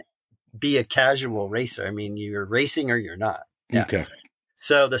can't be a casual racer. I mean, you're racing or you're not. Yeah. Okay.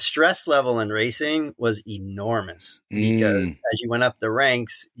 So the stress level in racing was enormous because as you went up the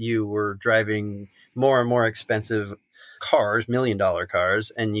ranks, you were driving more and more expensive cars, $1 million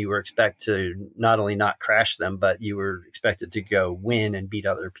cars, and you were expected to not only not crash them, but you were expected to go win and beat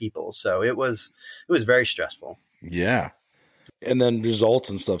other people. So it was very stressful. Yeah. And then results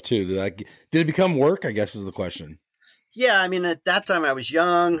and stuff too. Did it become work? I guess is the question. Yeah. I mean, at that time I was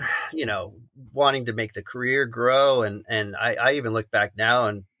young, wanting to make the career grow. And I even look back now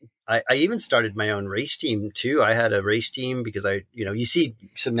and I even started my own race team too. I had a race team because you see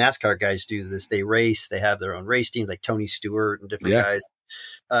some NASCAR guys do this. They race, they have their own race teams like Tony Stewart and different guys.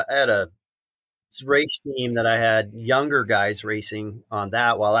 I had a race team that I had younger guys racing on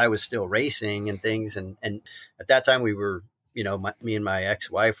that while I was still racing and things. And at that time we were, me and my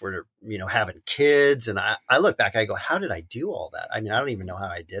ex-wife were, having kids. And I look back, I go, how did I do all that? I mean, I don't even know how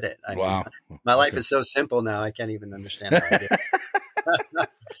I did it. I mean, my life is so simple now. I can't even understand how I did it.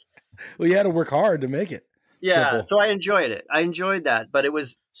 Well, you had to work hard to make it. Yeah. Simple. So I enjoyed it. I enjoyed that, but it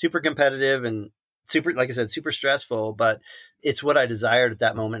was super competitive and super, like I said, super stressful, but it's what I desired at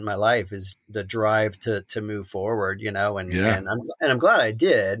that moment in my life is the drive to move forward, and I'm glad I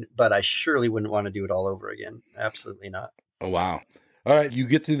did, but I surely wouldn't want to do it all over again. Absolutely not. Oh, wow. All right. You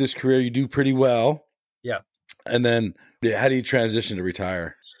get through this career, you do pretty well. Yeah. And then how do you transition to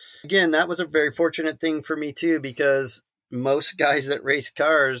retire? Again, that was a very fortunate thing for me too, because most guys that race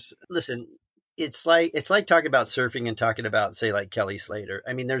cars, listen, it's like talking about surfing and talking about, say, like Kelly Slater.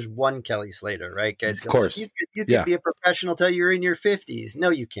 I mean, there's one Kelly Slater, right, guys? Of course. You could be a professional till you're in your 50s. No,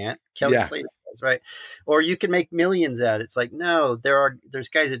 you can't. Kelly Slater does, right? Or you can make millions at it. It's like, no, there's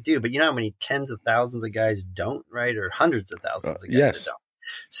guys that do, but you know how many tens of thousands of guys don't, right? Or hundreds of thousands of guys that don't.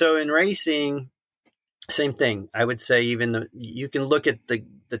 So in racing, same thing. I would say you can look at the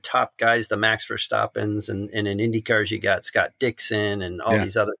top guys, the Max Verstappens, and in IndyCars, you got Scott Dixon and all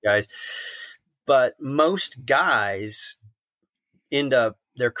these other guys. But most guys end up,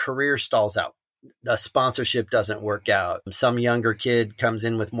 their career stalls out. the sponsorship doesn't work out. Some younger kid comes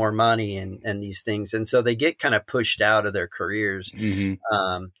in with more money and these things. And so they get kind of pushed out of their careers.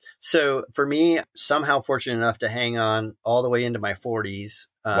 So for me, somehow fortunate enough to hang on all the way into my 40s.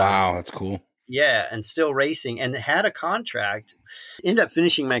 Wow, that's cool. Yeah. And still racing, and had a contract. Ended up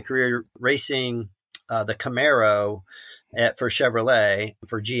finishing my career racing the Camaro for Chevrolet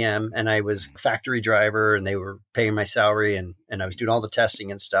for GM. And I was factory driver, and they were paying my salary, and I was doing all the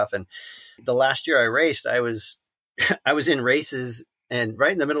testing and stuff. And the last year I raced, I was in races, and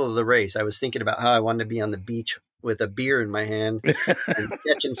right in the middle of the race, I was thinking about how I wanted to be on the beach with a beer in my hand and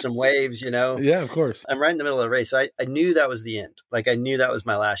catching some waves, Yeah, of course. I'm right in the middle of the race. I knew that was the end. Like, I knew that was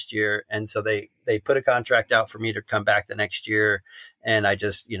my last year. And so they put a contract out for me to come back the next year. And I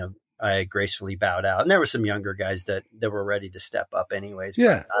just, I gracefully bowed out. And there were some younger guys that were ready to step up anyways.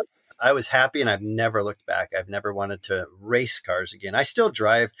 Yeah. But I was happy, and I've never looked back. I've never wanted to race cars again. I still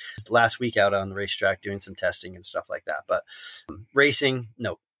drive. Last week out on the racetrack doing some testing and stuff like that. But racing,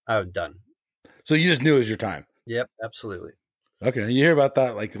 nope, I'm done. So you just knew it was your time. Yep, absolutely. Okay. You hear about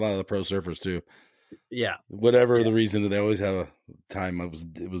that, like a lot of the pro surfers too. Yeah. Whatever the reason, they always have a time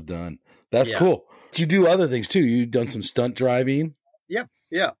it was done. That's cool. You do other things too. You've done some stunt driving. Yep.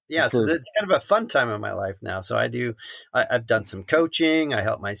 Yeah. So it's kind of a fun time in my life now. So I've done some coaching. I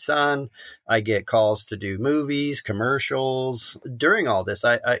help my son. I get calls to do movies, commercials. During all this,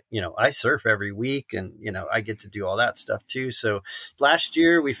 I surf every week, and, I get to do all that stuff too. So last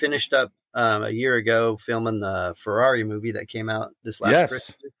year we finished up a year ago filming the Ferrari movie that came out this last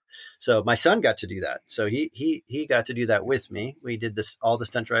Christmas. So my son got to do that. So he got to do that with me. We did all the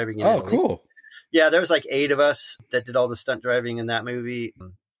stunt driving in Italy. Cool. Yeah, there was like 8 of us that did all the stunt driving in that movie,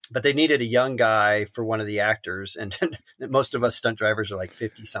 but they needed a young guy for one of the actors. And most of us stunt drivers are like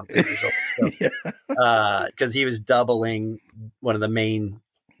 50 something years old. So, cause he was doubling one of the main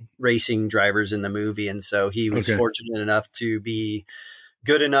racing drivers in the movie. And so he was fortunate enough to be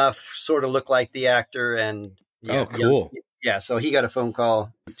good enough, sort of look like the actor. And cool. Yeah. So he got a phone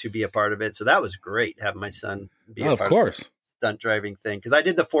call to be a part of it. So that was great, having my son be a part of it. Stunt driving thing, because I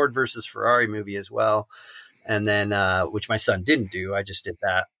did the Ford versus Ferrari movie as well, and then which my son didn't do. I just did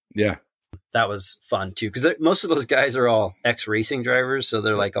that. Yeah, that was fun too, because most of those guys are all ex racing drivers, so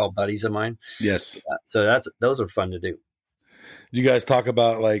they're like all buddies of mine. Yes, so those are fun to do. Did you guys talk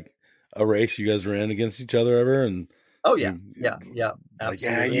about like a race you guys ran against each other ever? And yeah,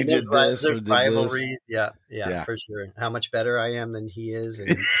 absolutely. Like, you did this or did rivalries. This. Yeah, for sure. How much better I am than he is.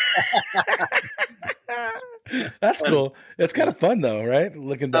 And that's cool. It's kind of fun though, right?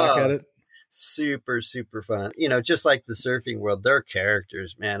 Looking back at it. Super, super fun. Just like the surfing world, they're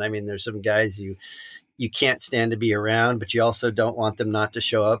characters, man. I mean, there's some guys you can't stand to be around, but you also don't want them not to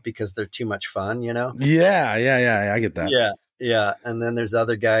show up because they're too much fun, Yeah. I get that. Yeah. And then there's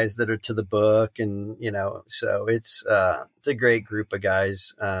other guys that are to the book, and, so it's a great group of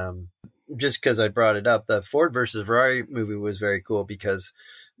guys. Just because I brought it up, the Ford versus Ferrari movie was very cool, because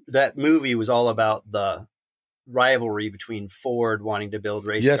that movie was all about the rivalry between Ford wanting to build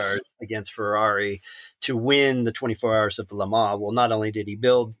race cars against Ferrari to win the 24 Hours of Le Mans. Well, not only did he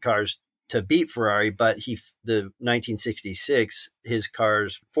build cars to beat Ferrari, but the 1966, his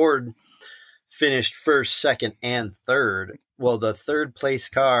cars, Ford finished first, second, and third. Well, the third place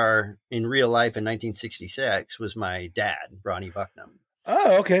car in real life in 1966 was my dad, Ronnie Bucknum.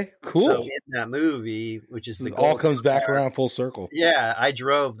 Oh, okay. Cool. So in that movie, which is it all comes back around full circle. Yeah, I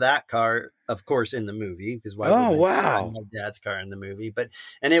drove that car, of course, in the movie, because why would I drive my dad's car in the movie?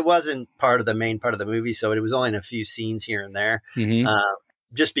 And it wasn't the main part of the movie, so it was only in a few scenes here and there.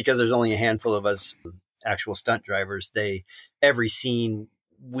 Just because there's only a handful of us actual stunt drivers, every scene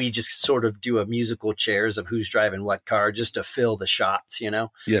we just sort of do a musical chairs of who's driving what car, just to fill the shots,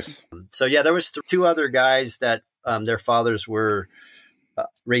 Yes. So yeah, there was 2 other guys that their fathers were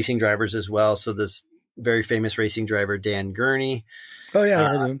racing drivers as well. So this very famous racing driver, Dan Gurney. Oh yeah, I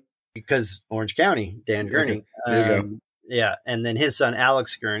heard of him. Because Orange County, Dan Gurney. Okay. There you go. Yeah. And then his son,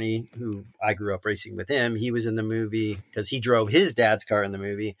 Alex Gurney, who I grew up racing with him, he was in the movie because he drove his dad's car in the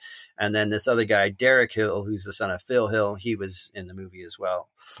movie. And then this other guy, Derek Hill, who's the son of Phil Hill, he was in the movie as well.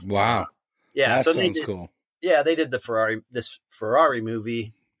 Wow. Yeah. That sounds cool. Yeah. They did this Ferrari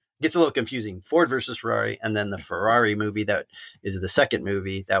movie. Gets a little confusing. Ford versus Ferrari, and then the Ferrari movie that is the second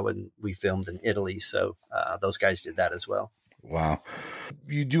movie that one we filmed in Italy. So those guys did that as well. Wow.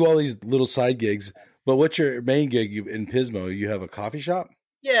 You do all these little side gigs, but what's your main gig in Pismo? You have a coffee shop?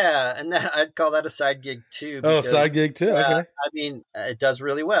 Yeah, and I'd call that a side gig too. Because, side gig too. Okay. I mean, it does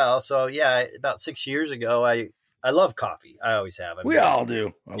really well. So yeah, about 6 years ago, I love coffee. I always have. We all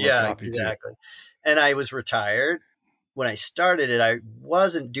do. I love coffee exactly. too. And I was retired. when I started it, I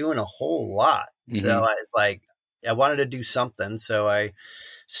wasn't doing a whole lot. So I was like, I wanted to do something. So I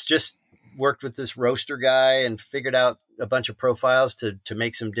just worked with this roaster guy and figured out a bunch of profiles to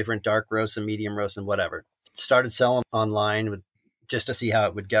make some different dark roasts and medium roasts and whatever. Started selling online just to see how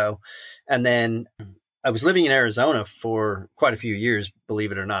it would go. And then I was living in Arizona for quite a few years,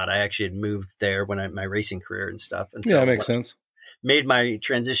 believe it or not. I actually had moved there when my racing career and stuff. And so that makes sense. Made my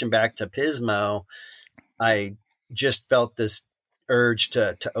transition back to Pismo. I just felt this urge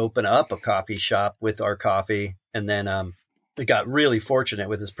to open up a coffee shop with our coffee. And then we got really fortunate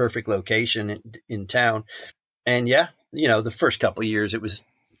with this perfect location in town. And the first couple of years, it was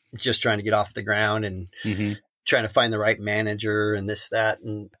just trying to get off the ground and trying to find the right manager and this, that.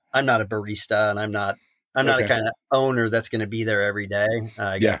 And I'm not a barista, and I'm not a kind of owner that's going to be there every day.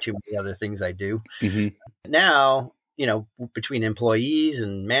 I got too many other things I do. Now, between employees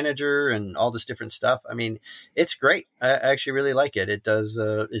and manager and all this different stuff, I mean, it's great. I actually really like it. It does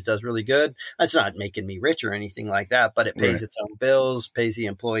really good. It's not making me rich or anything like that, but it pays its own bills, pays the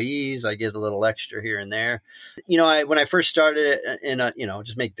employees. I get a little extra here and there. When I first started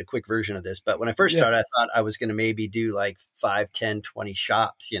just make the quick version of this, but when I first started, I thought I was going to maybe do like 5, 10, 20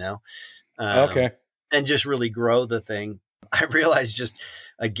 shops, and just really grow the thing. I realized just,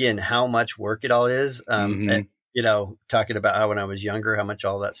 again, how much work it all is. And, talking about how when I was younger, how much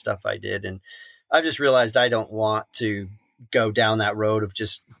all that stuff I did. And I just realized I don't want to go down that road of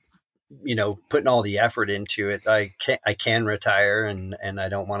just, putting all the effort into it. I can retire and I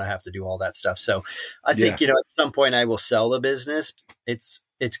don't want to have to do all that stuff. So I think, at some point I will sell the business.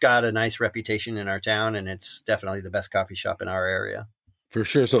 It's got a nice reputation in our town, and it's definitely the best coffee shop in our area. For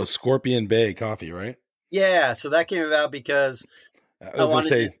sure. So it's Scorpion Bay Coffee, right? Yeah. So that came about because I was going to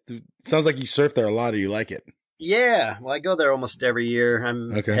say, sounds like you surf there a lot. Or you like it? Yeah. Well, I go there almost every year.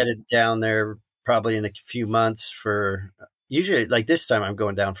 I'm headed down there probably in a few months usually like this time I'm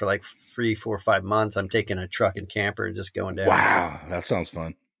going down for like 3, 4, 5 months. I'm taking a truck and camper and just going down. Wow. That sounds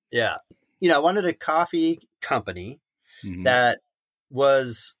fun. Yeah. I wanted a coffee company that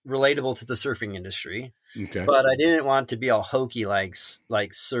was relatable to the surfing industry. Okay. But I didn't want to be all hokey like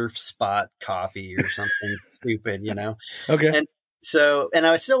Surf Spot Coffee or something stupid, Okay. And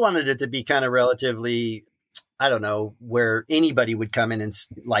I still wanted it to be kind of relatively, I don't know, where anybody would come in and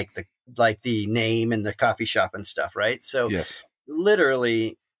like the name and the coffee shop and stuff, right? So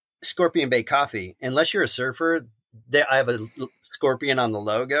literally Scorpion Bay Coffee, unless you're a surfer, I have a scorpion on the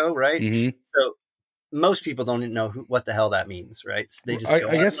logo, right? So most people don't even know what the hell that means, right? So they just I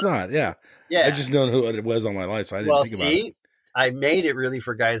guess not. Yeah. I just know who it was on my life, so I didn't think about it. I made it really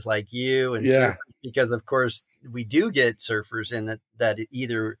for guys like you and surfers, because of course we do get surfers in that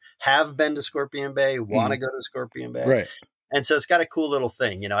either have been to Scorpion Bay, want to go to Scorpion Bay. Right. And so it's got a cool little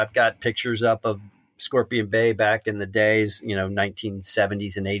thing. I've got pictures up of Scorpion Bay back in the days,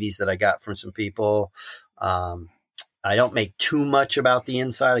 1970s and 80s that I got from some people. I don't make too much about the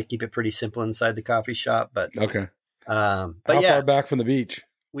inside. I keep it pretty simple inside the coffee shop, but okay. How far back from the beach?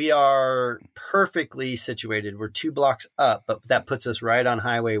 We are perfectly situated. We're 2 blocks up, but that puts us right on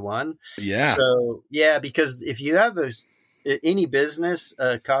Highway 1. Yeah. So because if you have any business,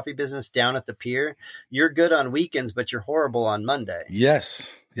 a coffee business down at the pier, you're good on weekends, but you're horrible on Monday.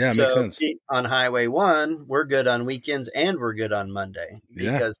 Yes. Yeah, it makes sense. On Highway 1, we're good on weekends and we're good on Monday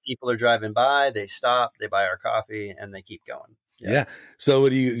because people are driving by, they stop, they buy our coffee, and they keep going. Yeah. So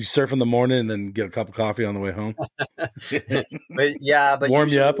do you surf in the morning and then get a cup of coffee on the way home? but warm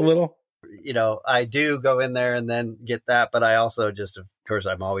you up a little? I do go in there and then get that, but I also of course,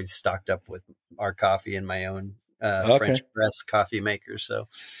 I'm always stocked up with our coffee and my own French press coffee maker. So.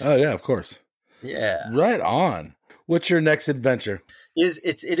 Oh yeah, of course. Yeah. Right on. What's your next adventure?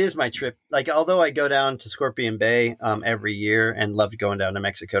 It is my trip. Like, although I go down to Scorpion Bay every year and love going down to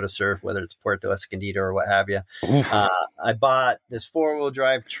Mexico to surf, whether it's Puerto Escondido or what have you. I bought this 4-wheel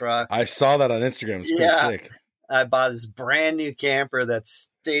drive truck. I saw that on Instagram. It's pretty sick. I bought this brand new camper that's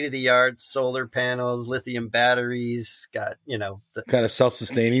state of the art, solar panels, lithium batteries, got, kind of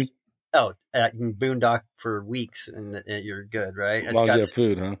self-sustaining. Oh, I can boondock for weeks and you're good, right? As long as you have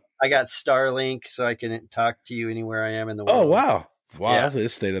food, huh? I got Starlink, so I can talk to you anywhere I am in the world. Oh, wow. Wow,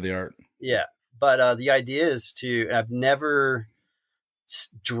 that's state of the art. Yeah. But the idea is I've never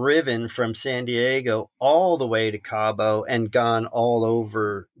driven from San Diego all the way to Cabo and gone all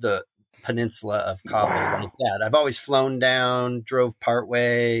over the peninsula of Cabo like that. I've always flown down, drove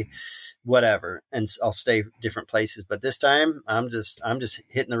partway, whatever, and I'll stay different places. But this time I'm just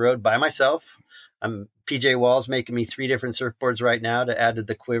hitting the road by myself. PJ Wall's making me 3 different surfboards right now to add to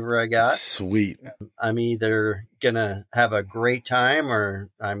the quiver I got. Sweet. I'm either going to have a great time or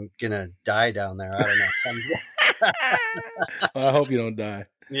I'm going to die down there. I don't know. I hope you don't die.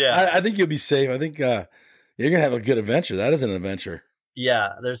 Yeah. I think you'll be safe. I think you're going to have a good adventure. That is an adventure.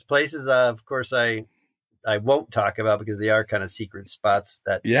 Yeah. There's places, of course, I won't talk about because they are kind of secret spots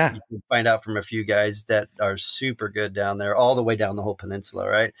that you can find out from a few guys that are super good down there, all the way down the whole peninsula.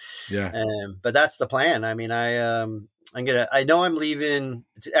 Right. Yeah. But that's the plan. I mean, I know I'm leaving.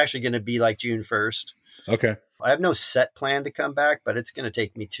 It's actually going to be like June 1st. Okay. I have no set plan to come back, but it's going to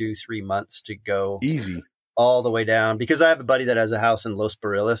take me 2-3 months to go easy all the way down, because I have a buddy that has a house in Los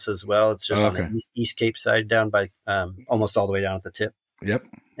Barriles as well. It's just on the East Cape side, down by almost all the way down at the tip. Yep.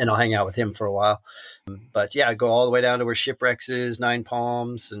 And I'll hang out with him for a while. But yeah, I go all the way down to where Shipwrecks is, Nine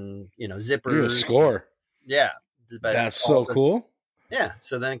Palms, and Zippers. You're a score. Yeah. That's so cool. Yeah.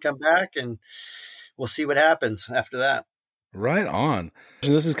 So then come back and we'll see what happens after that. Right on.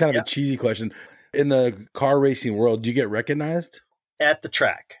 So this is kind of a cheesy question. In the car racing world, do you get recognized? At the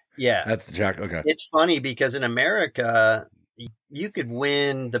track. Yeah. At the track. Okay. It's funny because in America, you could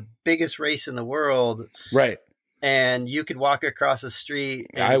win the biggest race in the world. Right. And you could walk across the street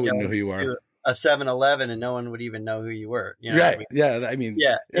and I wouldn't know who you are. A 7-Eleven and no one would even know who you were. You know right. I mean? Yeah. I mean,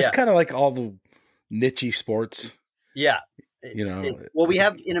 it's kind of like all the niche sports. Yeah. Well, we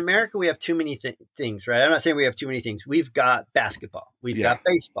have in America, we have too many things, right? I'm not saying we have too many things. We've got basketball, we've got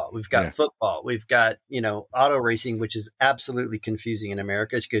baseball, we've got football, we've got, auto racing, which is absolutely confusing in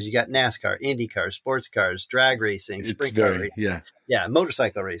America because you got NASCAR, IndyCar, sports cars, drag racing, sprint car racing. Yeah.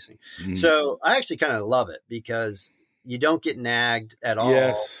 Motorcycle racing. Mm-hmm. So I actually kind of love it because you don't get nagged at all.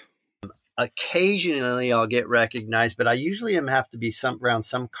 Yes. Occasionally I'll get recognized, but I usually have to be around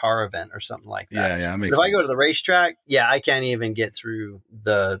some car event or something like that. Yeah. If I go to the racetrack, I can't even get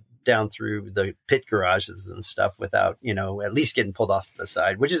down through the pit garages and stuff without, at least getting pulled off to the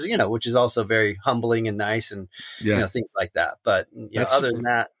side, which is also very humbling and nice and, things like that. But other than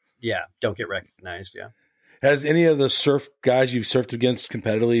that, don't get recognized. Yeah. Has any of the surf guys you've surfed against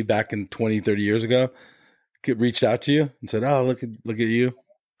competitively back in 20, 30 years ago reached out to you and said, "Oh, look at you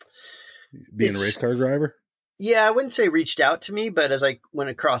being a race car driver"? Yeah, I wouldn't say reached out to me, but as I went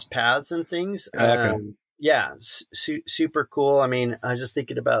across paths and things, super cool. I mean, I was just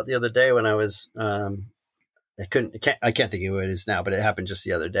thinking about the other day when I was, I can't think of who it is now, but it happened just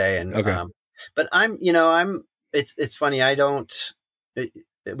the other day. And, but it's funny. I don't,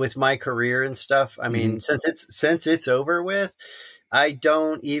 with my career and stuff. I mean, since it's over with, I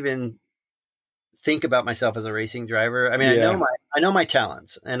don't even think about myself as a racing driver. I mean, I know my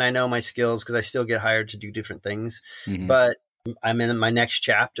talents and I know my skills because I still get hired to do different things, but I'm in my next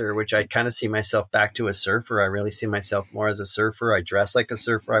chapter, which I kind of see myself back to a surfer. I really see myself more as a surfer. I dress like a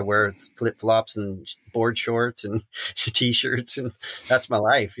surfer. I wear flip flops and board shorts and t-shirts, and that's my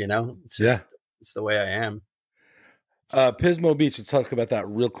life. It's just, it's the way I am. Pismo Beach. Let's talk about that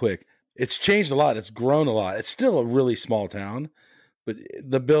real quick. It's changed a lot. It's grown a lot. It's still a really small town. But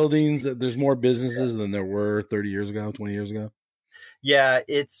the buildings, there's more businesses than there were 30 years ago, 20 years ago. Yeah,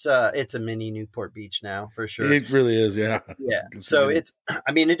 it's a mini Newport Beach now for sure. It really is, yeah. Yeah. So it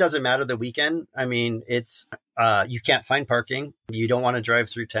doesn't matter the weekend. I mean, it's you can't find parking. You don't want to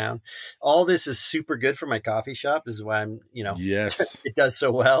drive through town. All this is super good for my coffee shop. Is why I'm, yes, it does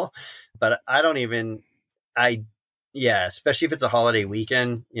so well. But I don't even, especially if it's a holiday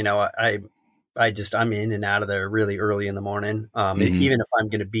weekend. I'm in and out of there really early in the morning. Even if I'm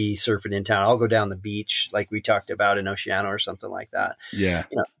going to be surfing in town, I'll go down the beach like we talked about in Oceano or something like that. Yeah.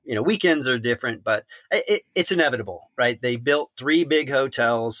 Weekends are different, but it's inevitable, right? They built 3 big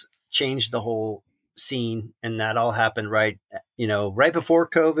hotels, changed the whole scene, and that all happened right before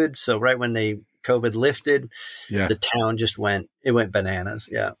COVID. So right when COVID lifted, the town just went bananas.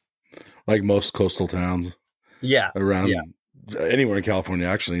 Yeah. Like most coastal towns. Yeah. Around anywhere in California,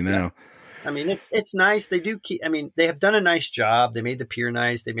 actually now. Yeah. I mean, it's nice. They do they have done a nice job. They made the pier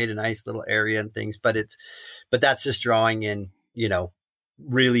nice. They made a nice little area and things, but that's just drawing in,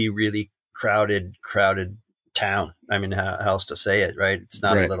 really, really crowded town. I mean, how else to say it, right? It's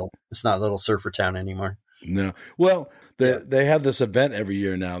not a little surfer town anymore. No. Well, they have this event every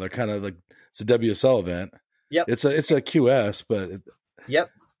year now. They're kind of like, it's a WSL event. Yep. It's a QS, but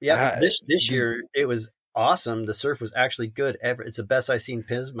Yep. This year it was awesome. The surf was actually good. It's the best I've seen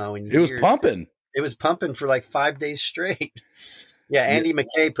Pismo in years. It was pumping. It was pumping for like 5 days straight. Yeah, Andy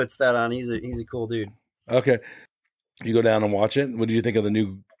McKay puts that on. He's a cool dude. Okay, you go down and watch it. What do you think of the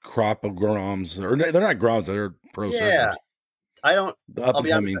new crop of Groms? Or they're not Groms; they're pro surfers. I'll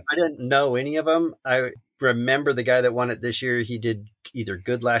be honest. I didn't know any of them. I remember the guy that won it this year. He did either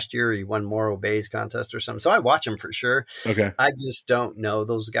good last year or he won Morro Bay's contest or something. So I watch him for sure. Okay. I just don't know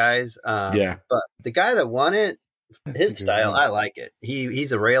those guys. But the guy that won it his style, I like it.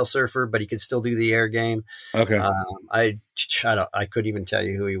 He's a rail surfer, but he could still do the air game. Okay. I couldn't even tell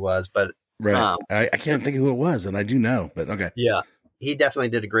you who he was, but right. I can't think of who it was, and I do know, but okay. Yeah, he definitely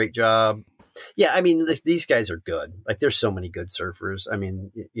did a great job. Yeah, I mean, these guys are good. Like, there's so many good surfers. I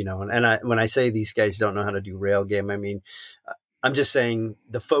mean, you know, and when I say these guys don't know how to do rail game, I mean, I'm just saying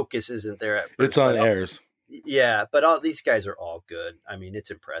the focus isn't there at first. It's on airs. Yeah, but all these guys are all good. I mean, it's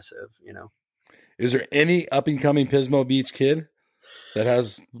impressive, you know. Is there any up and coming Pismo Beach kid that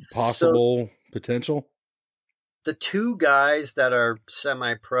has possible potential? The two guys that are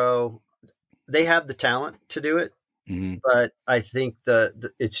semi-pro, they have the talent to do it. Mm-hmm. But I think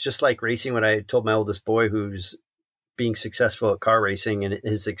it's just like racing. When I told my oldest boy, who's being successful at car racing, and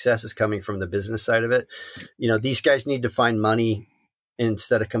his success is coming from the business side of it. You know, these guys need to find money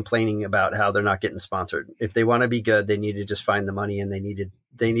instead of complaining about how they're not getting sponsored. If they want to be good, they need to just find the money, and they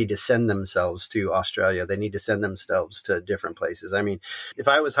need to send themselves to Australia. They need to send themselves to different places. I mean, if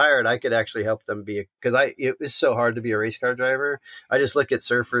I was hired, I could actually help them because it was so hard to be a race car driver. I just look at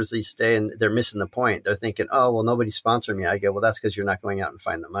surfers these days, and they're missing the point. They're thinking, oh, well, nobody's sponsoring me. I go, well, that's because you're not going out and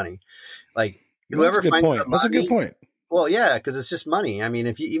find the money. Like, whoever finds the money. That's a good point. Well, yeah, because it's just money. I mean,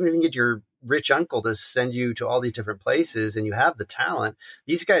 even if you can get your rich uncle to send you to all these different places and you have the talent,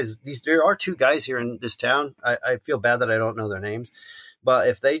 these guys, there are two guys here in this town. I feel bad that I don't know their names, but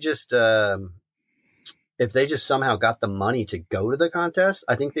if they just somehow got the money to go to the contest,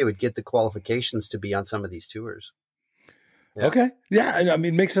 I think they would get the qualifications to be on some of these tours. Yeah. Okay. Yeah. I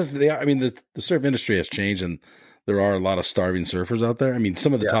mean, it makes sense. I mean, the surf industry has changed, and there are a lot of starving surfers out there. I mean,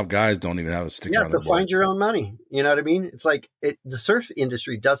 some of the top guys don't even have a sticker on their board. Find your own money. You know what I mean? It's like the surf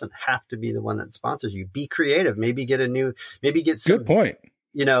industry doesn't have to be the one that sponsors you. Be creative. Maybe get some, good point.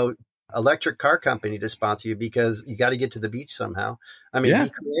 You know, electric car company to sponsor you, because you got to get to the beach somehow. I mean, be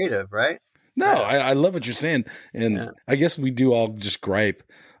creative, right? No, I love what you're saying. And I guess we do all just gripe.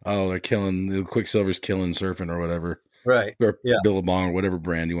 Oh, they're killing, the Quicksilver's killing surfing or whatever. Right. Or Billabong or whatever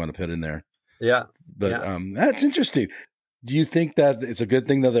brand you want to put in there. Yeah. But that's interesting. Do you think that it's a good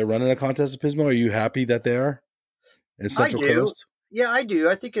thing that they're running a contest at Pismo? Are you happy that they are in Central Coast? Yeah, I do.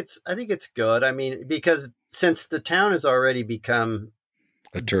 I think it's good. I mean, because since the town has already become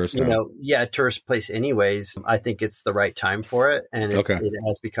a tourist town. A tourist place anyways, I think it's the right time for it. And it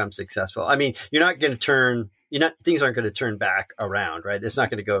has become successful. I mean, things aren't going to turn back around, right? It's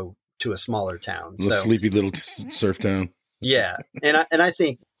not going to go to a smaller town. Sleepy little surf town. Yeah. And I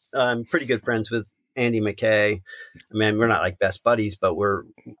think I'm pretty good friends with Andy McKay. I mean, we're not like best buddies, but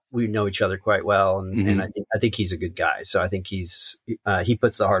we know each other quite well. And I think he's a good guy. So I think he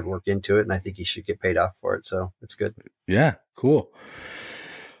puts the hard work into it, and I think he should get paid off for it. So it's good. Yeah. Cool.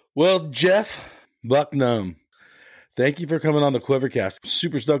 Well, Jeff Bucknum, thank you for coming on the QuiverCast.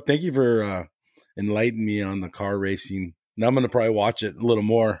 Super stoked. Thank you for enlightening me on the car racing. Now I'm going to probably watch it a little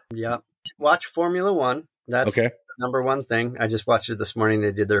more. Yeah. Watch Formula One. That's the number one thing. I just watched it this morning.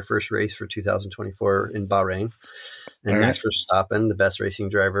 They did their first race for 2024 in Bahrain. And Max Verstappen, the best racing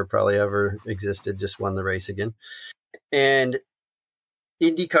driver probably ever existed, just won the race again. And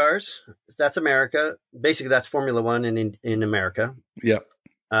Indy cars, that's America. Basically, that's Formula One in America. Yep.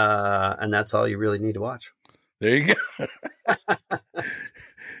 And that's all you really need to watch. There you go.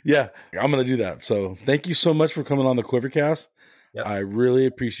 Yeah, I'm going to do that. So thank you so much for coming on the QuiverCast. Yep. I really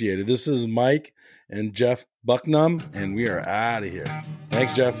appreciate it. This is Mike and Jeff Bucknum, and we are out of here.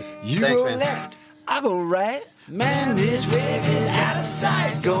 Thanks, Jeff. Thanks, go man. Left, I go right. Man, this wave is out of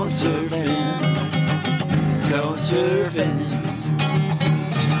sight. Going surfing. Going surfing.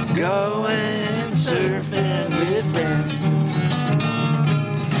 Going surfing with friends.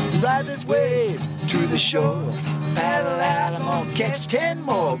 Ride this wave to the shore. Paddle out, I'm gonna catch 10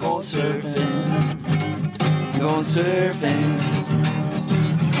 more. Going surfing. Going surfing.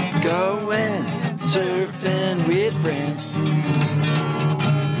 Going surfing with friends.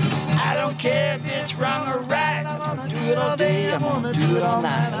 I don't care if it's wrong or right. I'm gonna do it all day, I'm gonna do it all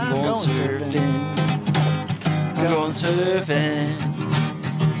night. I'm going surfing. Going surfing.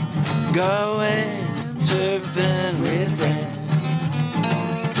 Going surfing with friends.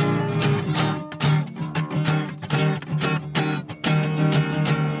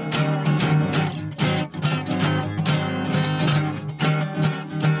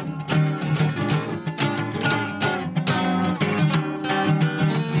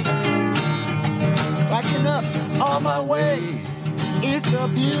 On my way, it's a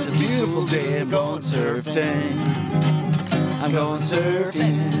beautiful day. I'm going surfing. I'm going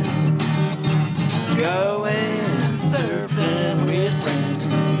surfing. Going surfing with friends.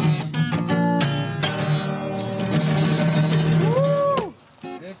 Woo!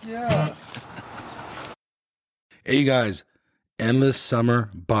 Heck yeah. Hey, you guys, Endless Summer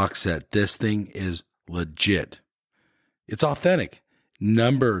box set. This thing is legit. It's authentic,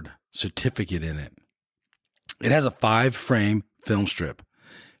 numbered certificate in it. It has a 5-frame film strip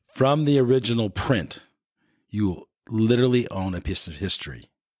from the original print. You will literally own a piece of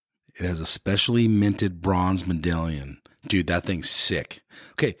history. It has a specially minted bronze medallion. Dude, that thing's sick.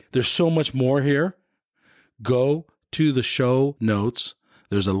 Okay, there's so much more here. Go to the show notes.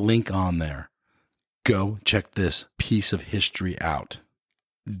 There's a link on there. Go check this piece of history out.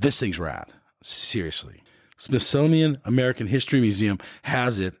 This thing's rad. Seriously. Smithsonian American History Museum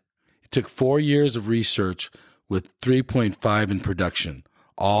has it. It took 4 years of research with 3.5 in production,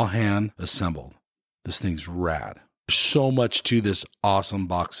 all hand assembled. This thing's rad. So much to this awesome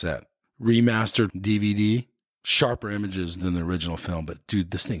box set. Remastered DVD, sharper images than the original film, but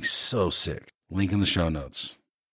dude, this thing's so sick. Link in the show notes.